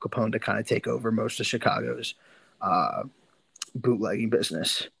allowed Al Capone to kind of take over most of Chicago's bootlegging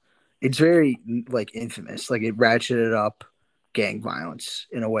business. It's very like infamous. Like it ratcheted up gang violence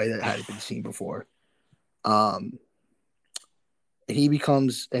in a way that hadn't been seen before. He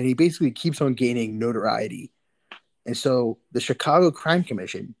basically keeps on gaining notoriety. And so the Chicago Crime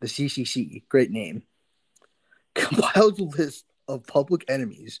Commission, the CCC, great name, compiled a list of public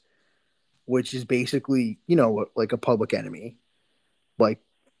enemies, which is basically, like a public enemy, like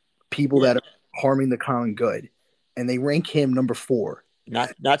people that are harming the common good. And they rank him number 4.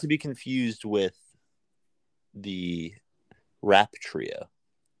 Not to be confused with the rap trio.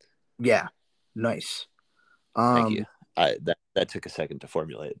 Yeah, nice. Thank you. That took a second to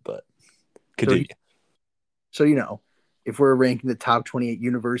formulate, but continue. So, if we're ranking the top 28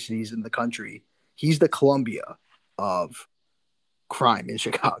 universities in the country, he's the Columbia of crime in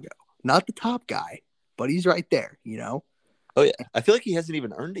Chicago. Not the top guy, but he's right there, Oh, yeah. I feel like he hasn't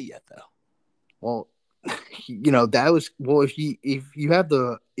even earned it yet, though. Well, that was,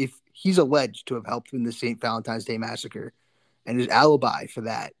 if he's alleged to have helped in the St. Valentine's Day Massacre, and his alibi for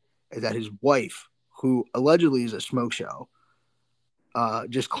that is that his wife, who allegedly is a smoke show,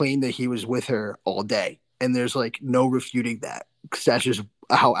 just claimed that he was with her all day. And there's like no refuting that, because that's just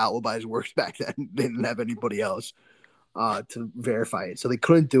how alibis worked back then. They didn't have anybody else to verify it. So they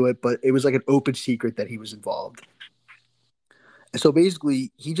couldn't do it, but it was like an open secret that he was involved. And so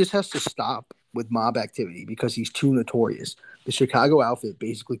basically, he just has to stop with mob activity because he's too notorious. The Chicago outfit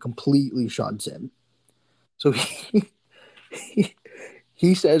basically completely shuns him. So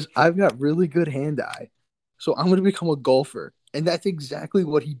he says, I've got really good hand-eye, so I'm going to become a golfer. And that's exactly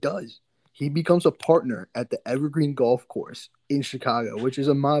what he does. He becomes a partner at the Evergreen Golf Course in Chicago, which is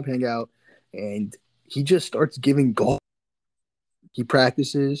a mob hangout, and he just starts giving golf. He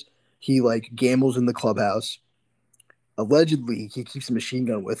practices. He gambles in the clubhouse. Allegedly, he keeps a machine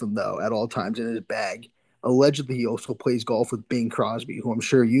gun with him, though, at all times in his bag. Allegedly, he also plays golf with Bing Crosby, who I'm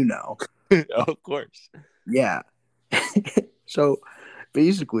sure you know. Oh, of course. Yeah. So,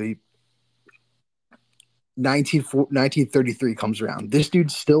 basically, 1933 comes around. This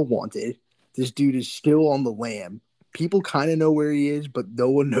dude's still wanted. This dude is still on the lam. People kind of know where he is, but no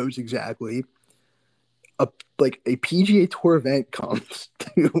one knows exactly. A PGA Tour event comes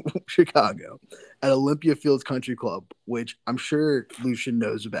to Chicago at Olympia Fields Country Club, which I'm sure Lucian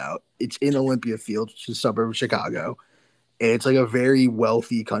knows about. It's in Olympia Fields, which is a suburb of Chicago, and it's like a very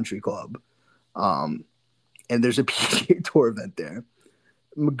wealthy country club. And there's a PGA Tour event there.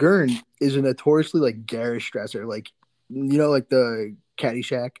 McGurn is a notoriously garish dresser, like the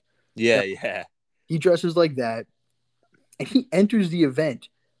Caddyshack. Yeah. He dresses like that, and he enters the event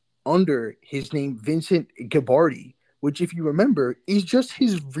under his name Vincent Gabardi, which, if you remember, is just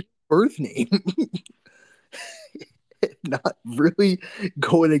his birth name. Not really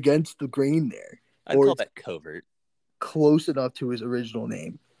going against the grain there. I'd call that covert. Close enough to his original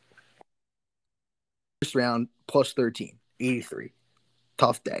name. First round plus 13, 83.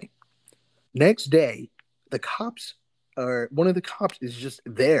 Tough day. Next day, one of the cops is just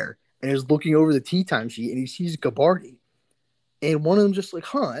there and is looking over the tee time sheet, and he sees Gabardi. And one of them just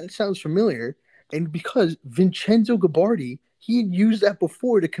that sounds familiar. And because Vincenzo Gabardi, he had used that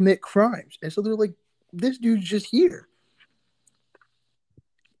before to commit crimes. And so they're like, this dude's just here.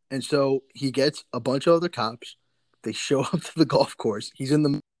 And so he gets a bunch of other cops. They show up to the golf course.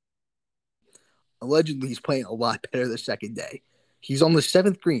 Allegedly, he's playing a lot better the second day. He's on the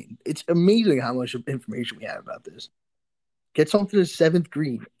 7th green. It's amazing how much information we have about this. Gets onto the 7th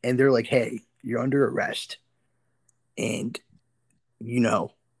green, and they're like, hey, you're under arrest. And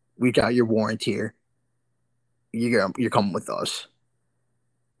we got your warrant here. You're coming with us.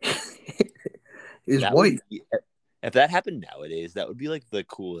 His wife. If that happened nowadays, that would be the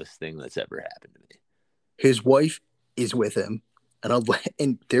coolest thing that's ever happened to me. His wife is with him,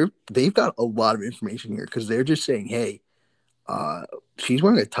 and they've got a lot of information here because they're just saying, hey, she's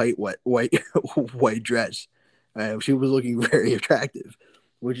wearing a tight white white dress. She was looking very attractive,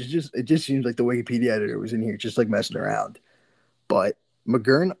 which is it just seems like the Wikipedia editor was in here just like messing around. But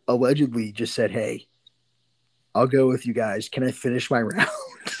McGurn allegedly just said, hey, I'll go with you guys. Can I finish my round?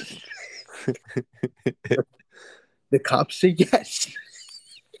 The cops say yes.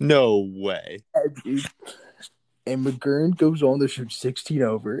 No way. And McGurn goes on to shoot 16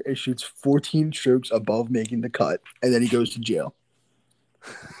 over and shoots 14 strokes above making the cut. And then he goes to jail.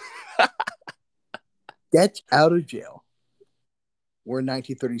 Gets out of jail. We're in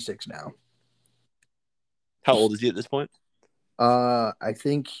 1936 now. How old is he at this point? I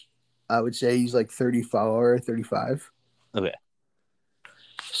think I would say he's like 34 or 35. Okay.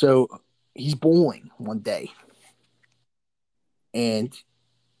 So he's bowling one day. And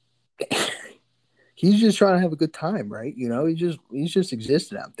he's just trying to have a good time, right? You know, he's just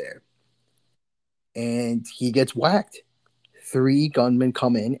existing out there. And he gets whacked. 3 gunmen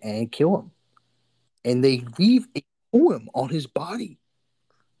come in and kill him. And they leave a poem on his body.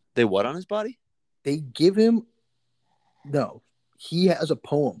 They what on his body? They give him... No. He has a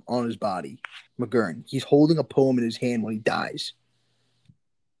poem on his body, McGurn. He's holding a poem in his hand when he dies.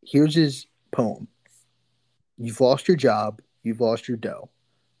 Here's his poem. You've lost your job. You've lost your dough.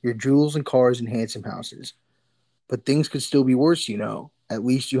 Your jewels and cars and handsome houses. But things could still be worse, you know. At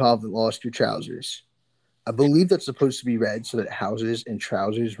least you haven't lost your trousers. I believe that's supposed to be read so that houses and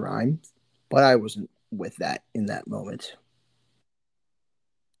trousers rhyme, but I wasn't with that in that moment.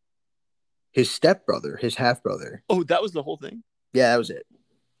 His stepbrother, his half-brother. Oh, that was the whole thing? Yeah, that was it.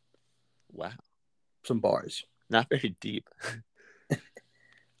 Wow. Some bars. Not very deep.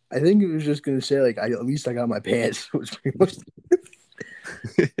 I think it was just going to say, like, at least I got my pants. Was pretty much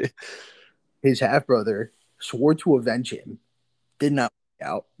his half-brother swore to avenge him. Did not work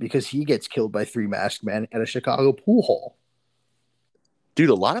out because he gets killed by 3 masked men at a Chicago pool hall. Dude,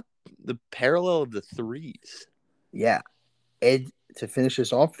 a lot of the parallel of the threes. Yeah. And to finish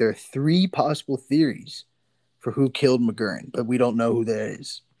this off, there are 3 possible theories for who killed McGurn, but we don't know who that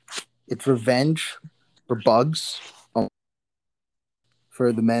is. It's revenge for Bugs,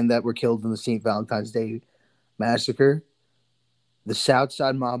 for the men that were killed in the St. Valentine's Day massacre. The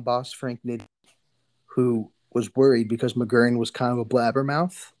Southside mob boss, Frank Nitti, who was worried because McGurn was kind of a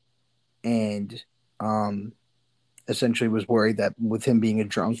blabbermouth and essentially was worried that with him being a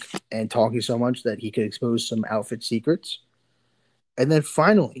drunk and talking so much that he could expose some outfit secrets. And then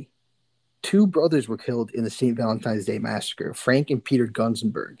finally, 2 brothers were killed in the St. Valentine's Day massacre, Frank and Peter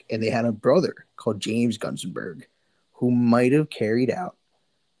Gunzenberg, and they had a brother called James Gunzenberg who might have carried out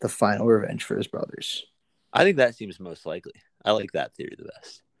the final revenge for his brothers. I think that seems most likely. I like that theory the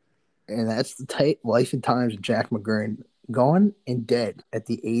best. And that's the tight life and times of Jack McGurn, gone and dead at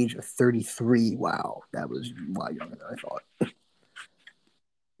the age of 33. Wow, that was a lot younger than I thought.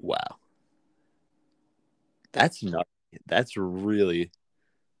 Wow. That's not. That's really...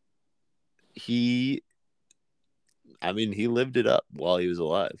 He lived it up while he was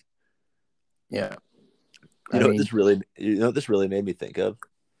alive. Yeah. You know what this really made me think of?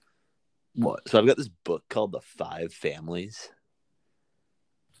 What? So I've got this book called The 5 Families.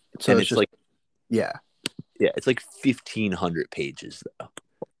 So and it's like, yeah, it's like 1,500 pages though.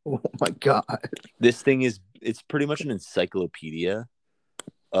 Oh my God. This thing it's pretty much an encyclopedia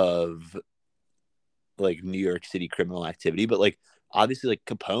of like New York City criminal activity, but like obviously like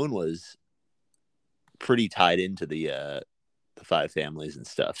Capone was pretty tied into the 5 Families and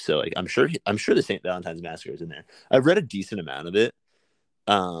stuff. So like I'm sure the St. Valentine's Massacre is in there. I've read a decent amount of it.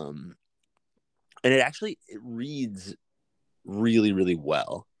 And it reads really, really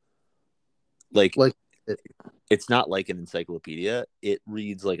well. Like it's not like an encyclopedia. It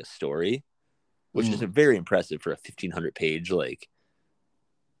reads like a story, which is very impressive for a 1,500 page like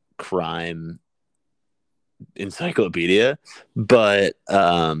crime encyclopedia. But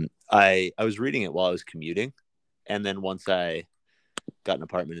I was reading it while I was commuting, and then once I got an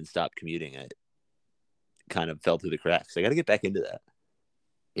apartment and stopped commuting, I kind of fell through the cracks. I got to get back into that.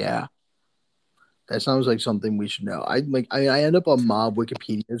 Yeah. That sounds like something we should know. I end up on mob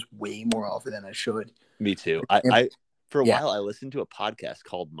Wikipedias way more often than I should. Me too. I for a while I listened to a podcast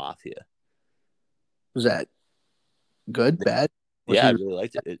called Mafia. Was that good, bad? I really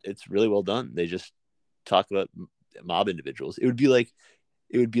liked it. It's really well done. They just talk about mob individuals. It would be like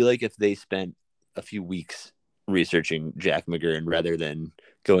if they spent a few weeks researching Jack McGurn rather than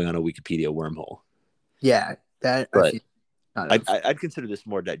going on a Wikipedia wormhole. Yeah, that. But I'd consider this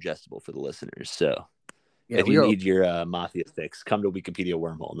more digestible for the listeners. So if you need your Mafia fix, come to Wikipedia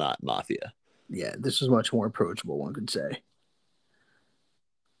Wormhole, not Mafia. Yeah, this was much more approachable, one could say.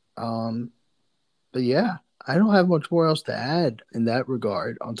 But yeah, I don't have much more else to add in that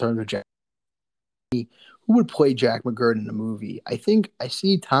regard on terms of Jack. Who would play Jack McGurn in the movie? I think I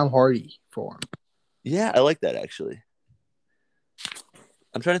see Tom Hardy for him. Yeah, I like that actually.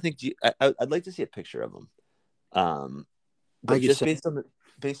 I'm trying to think. I'd like to see a picture of him. But just based on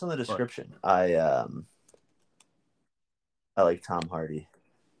the description, I like Tom Hardy.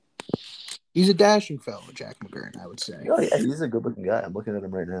 He's a dashing fellow, Jack McGurn, I would say. Oh yeah, he's a good-looking guy. I'm looking at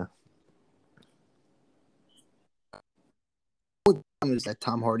him right now. Is that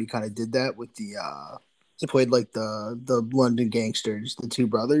Tom Hardy kind of did that with the he played like the London gangsters, the two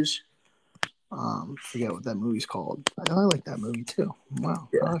brothers. Forget what that movie's called. I like that movie too. Wow.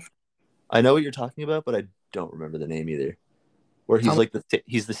 Yeah. I know what you're talking about, but I don't remember the name either. Where he's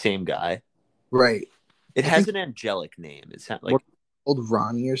he's the same guy. Right. It has an angelic name. It's like old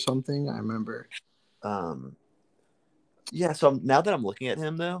Ronnie or something. I remember. Yeah. So now that I'm looking at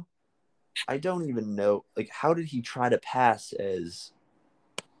him though, I don't even know. Like, how did he try to pass as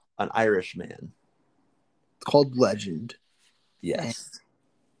an Irish man? It's called Legend. Yes.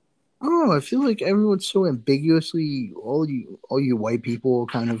 I don't know. I feel like everyone's so ambiguously. All you white people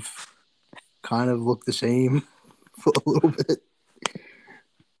kind of look the same for a little bit.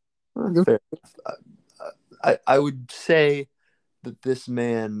 Fair. I would say that this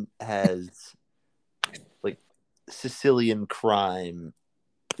man has like Sicilian crime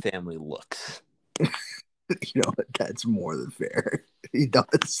family looks. You know, that's more than fair. He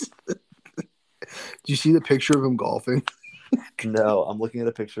does. Do you see the picture of him golfing? No, I'm looking at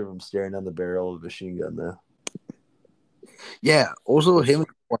a picture of him staring down the barrel of a machine gun though. Yeah. Also, him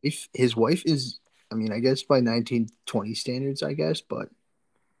and his wife is, I mean, I guess by 1920 standards, I guess, but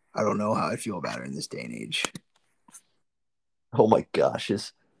I don't know how I feel about her in this day and age. Oh my gosh,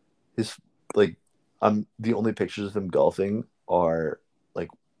 his like, the only pictures of him golfing are like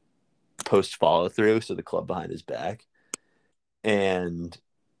post follow through, so the club behind his back, and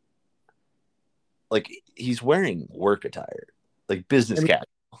like he's wearing work attire, like business casual.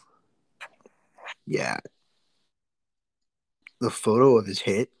 Yeah. The photo of his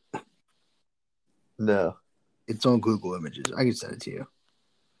hit. No. It's on Google Images. I can send it to you.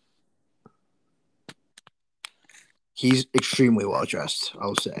 He's extremely well dressed, I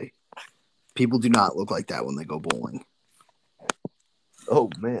will say. People do not look like that when they go bowling.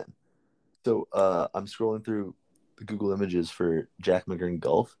 Oh man. So I'm scrolling through the Google Images for Jack McGurn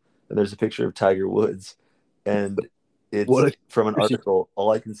golf, and there's a picture of Tiger Woods, and it's from an article.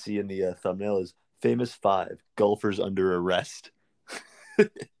 All I can see in the thumbnail is famous 5 golfers under arrest.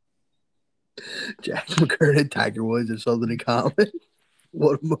 Jack McGurn and Tiger Woods have something in common.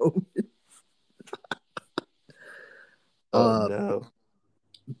 What a moment. No.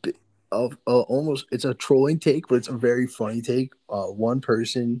 Almost, it's a trolling take, but it's a very funny take. One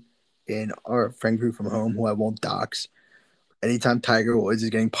person in our friend group from home, who I won't dox, anytime Tiger Woods is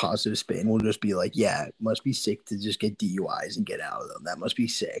getting positive spin, will just be like, yeah, it must be sick to just get DUIs and get out of them. That must be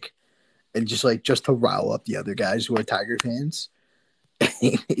sick. And just to rile up the other guys who are Tiger fans.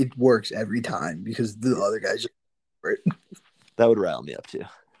 It works every time because the other guys that would rile me up too.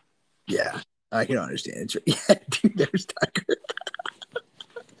 Yeah, I can understand. Yeah, dude, there's Tiger.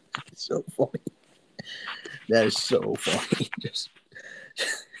 It's so funny. That is so funny. Just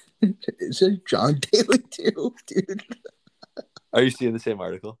is it John Daly too, dude? Are you seeing the same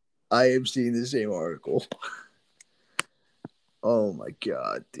article? I am seeing the same article. Oh my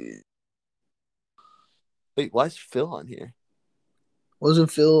god, dude. Wait, why is Phil on here?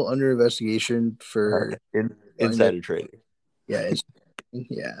 Wasn't Phil under investigation for insider trading? Yeah,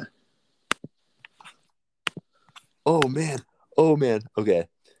 yeah. Oh man. Okay,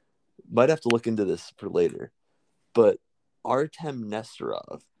 might have to look into this for later. But Artem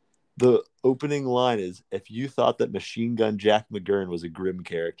Nesterov, the opening line is, "If you thought that Machine Gun Jack McGurn was a grim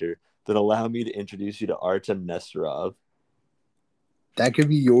character, then allow me to introduce you to Artem Nesterov." That could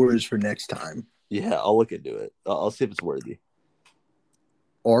be yours for next time. Yeah, I'll look into it. I'll see if it's worthy.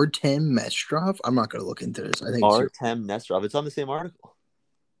 Artem Nesterov? I'm not going to look into this. I think Artem Nesterov. It's on the same article.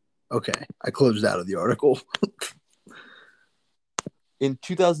 Okay, I closed out of the article. In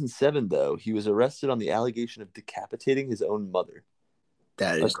 2007, though, he was arrested on the allegation of decapitating his own mother.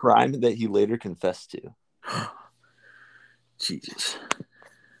 That is a crime that he later confessed to. Jesus.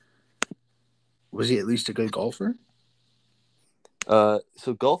 Was he at least a good golfer?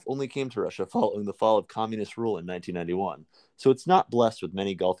 So golf only came to Russia following the fall of communist rule in 1991. So it's not blessed with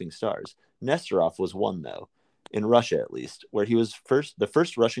many golfing stars. Nesterov was one, though, in Russia at least, where he was the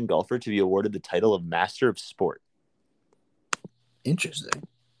first Russian golfer to be awarded the title of Master of Sport. Interesting.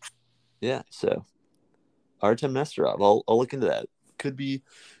 Yeah, so Artem Nesterov. I'll look into that. Could be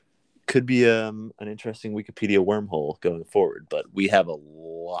an interesting Wikipedia wormhole going forward, but we have a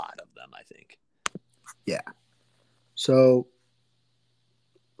lot of them, I think. Yeah. So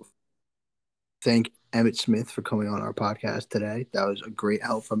thank Emmett Smith for coming on our podcast today. That was a great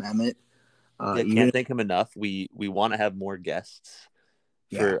help from Emmett. Can't thank him enough. We want to have more guests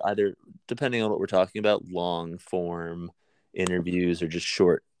for either, depending on what we're talking about, long form interviews or just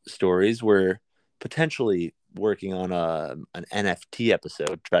short stories. We're potentially working on an NFT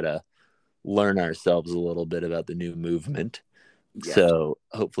episode, try to learn ourselves a little bit about the new movement. Yeah. So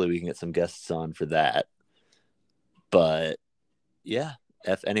hopefully we can get some guests on for that. But yeah,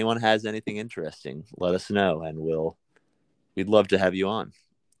 if anyone has anything interesting, let us know, and we'd love to have you on.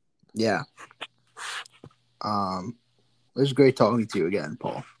 Yeah. It was great talking to you again,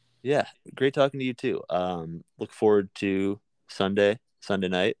 Paul. Yeah, great talking to you too. Look forward to Sunday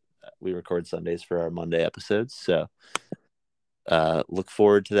night. We record Sundays for our Monday episodes, so look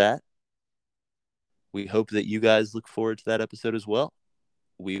forward to that. We hope that you guys look forward to that episode as well.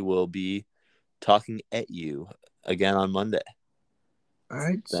 We will be talking at you again on Monday. All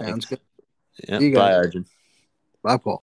right, Thanks. sounds good. Yeah, bye, Arjun. Bye, Paul.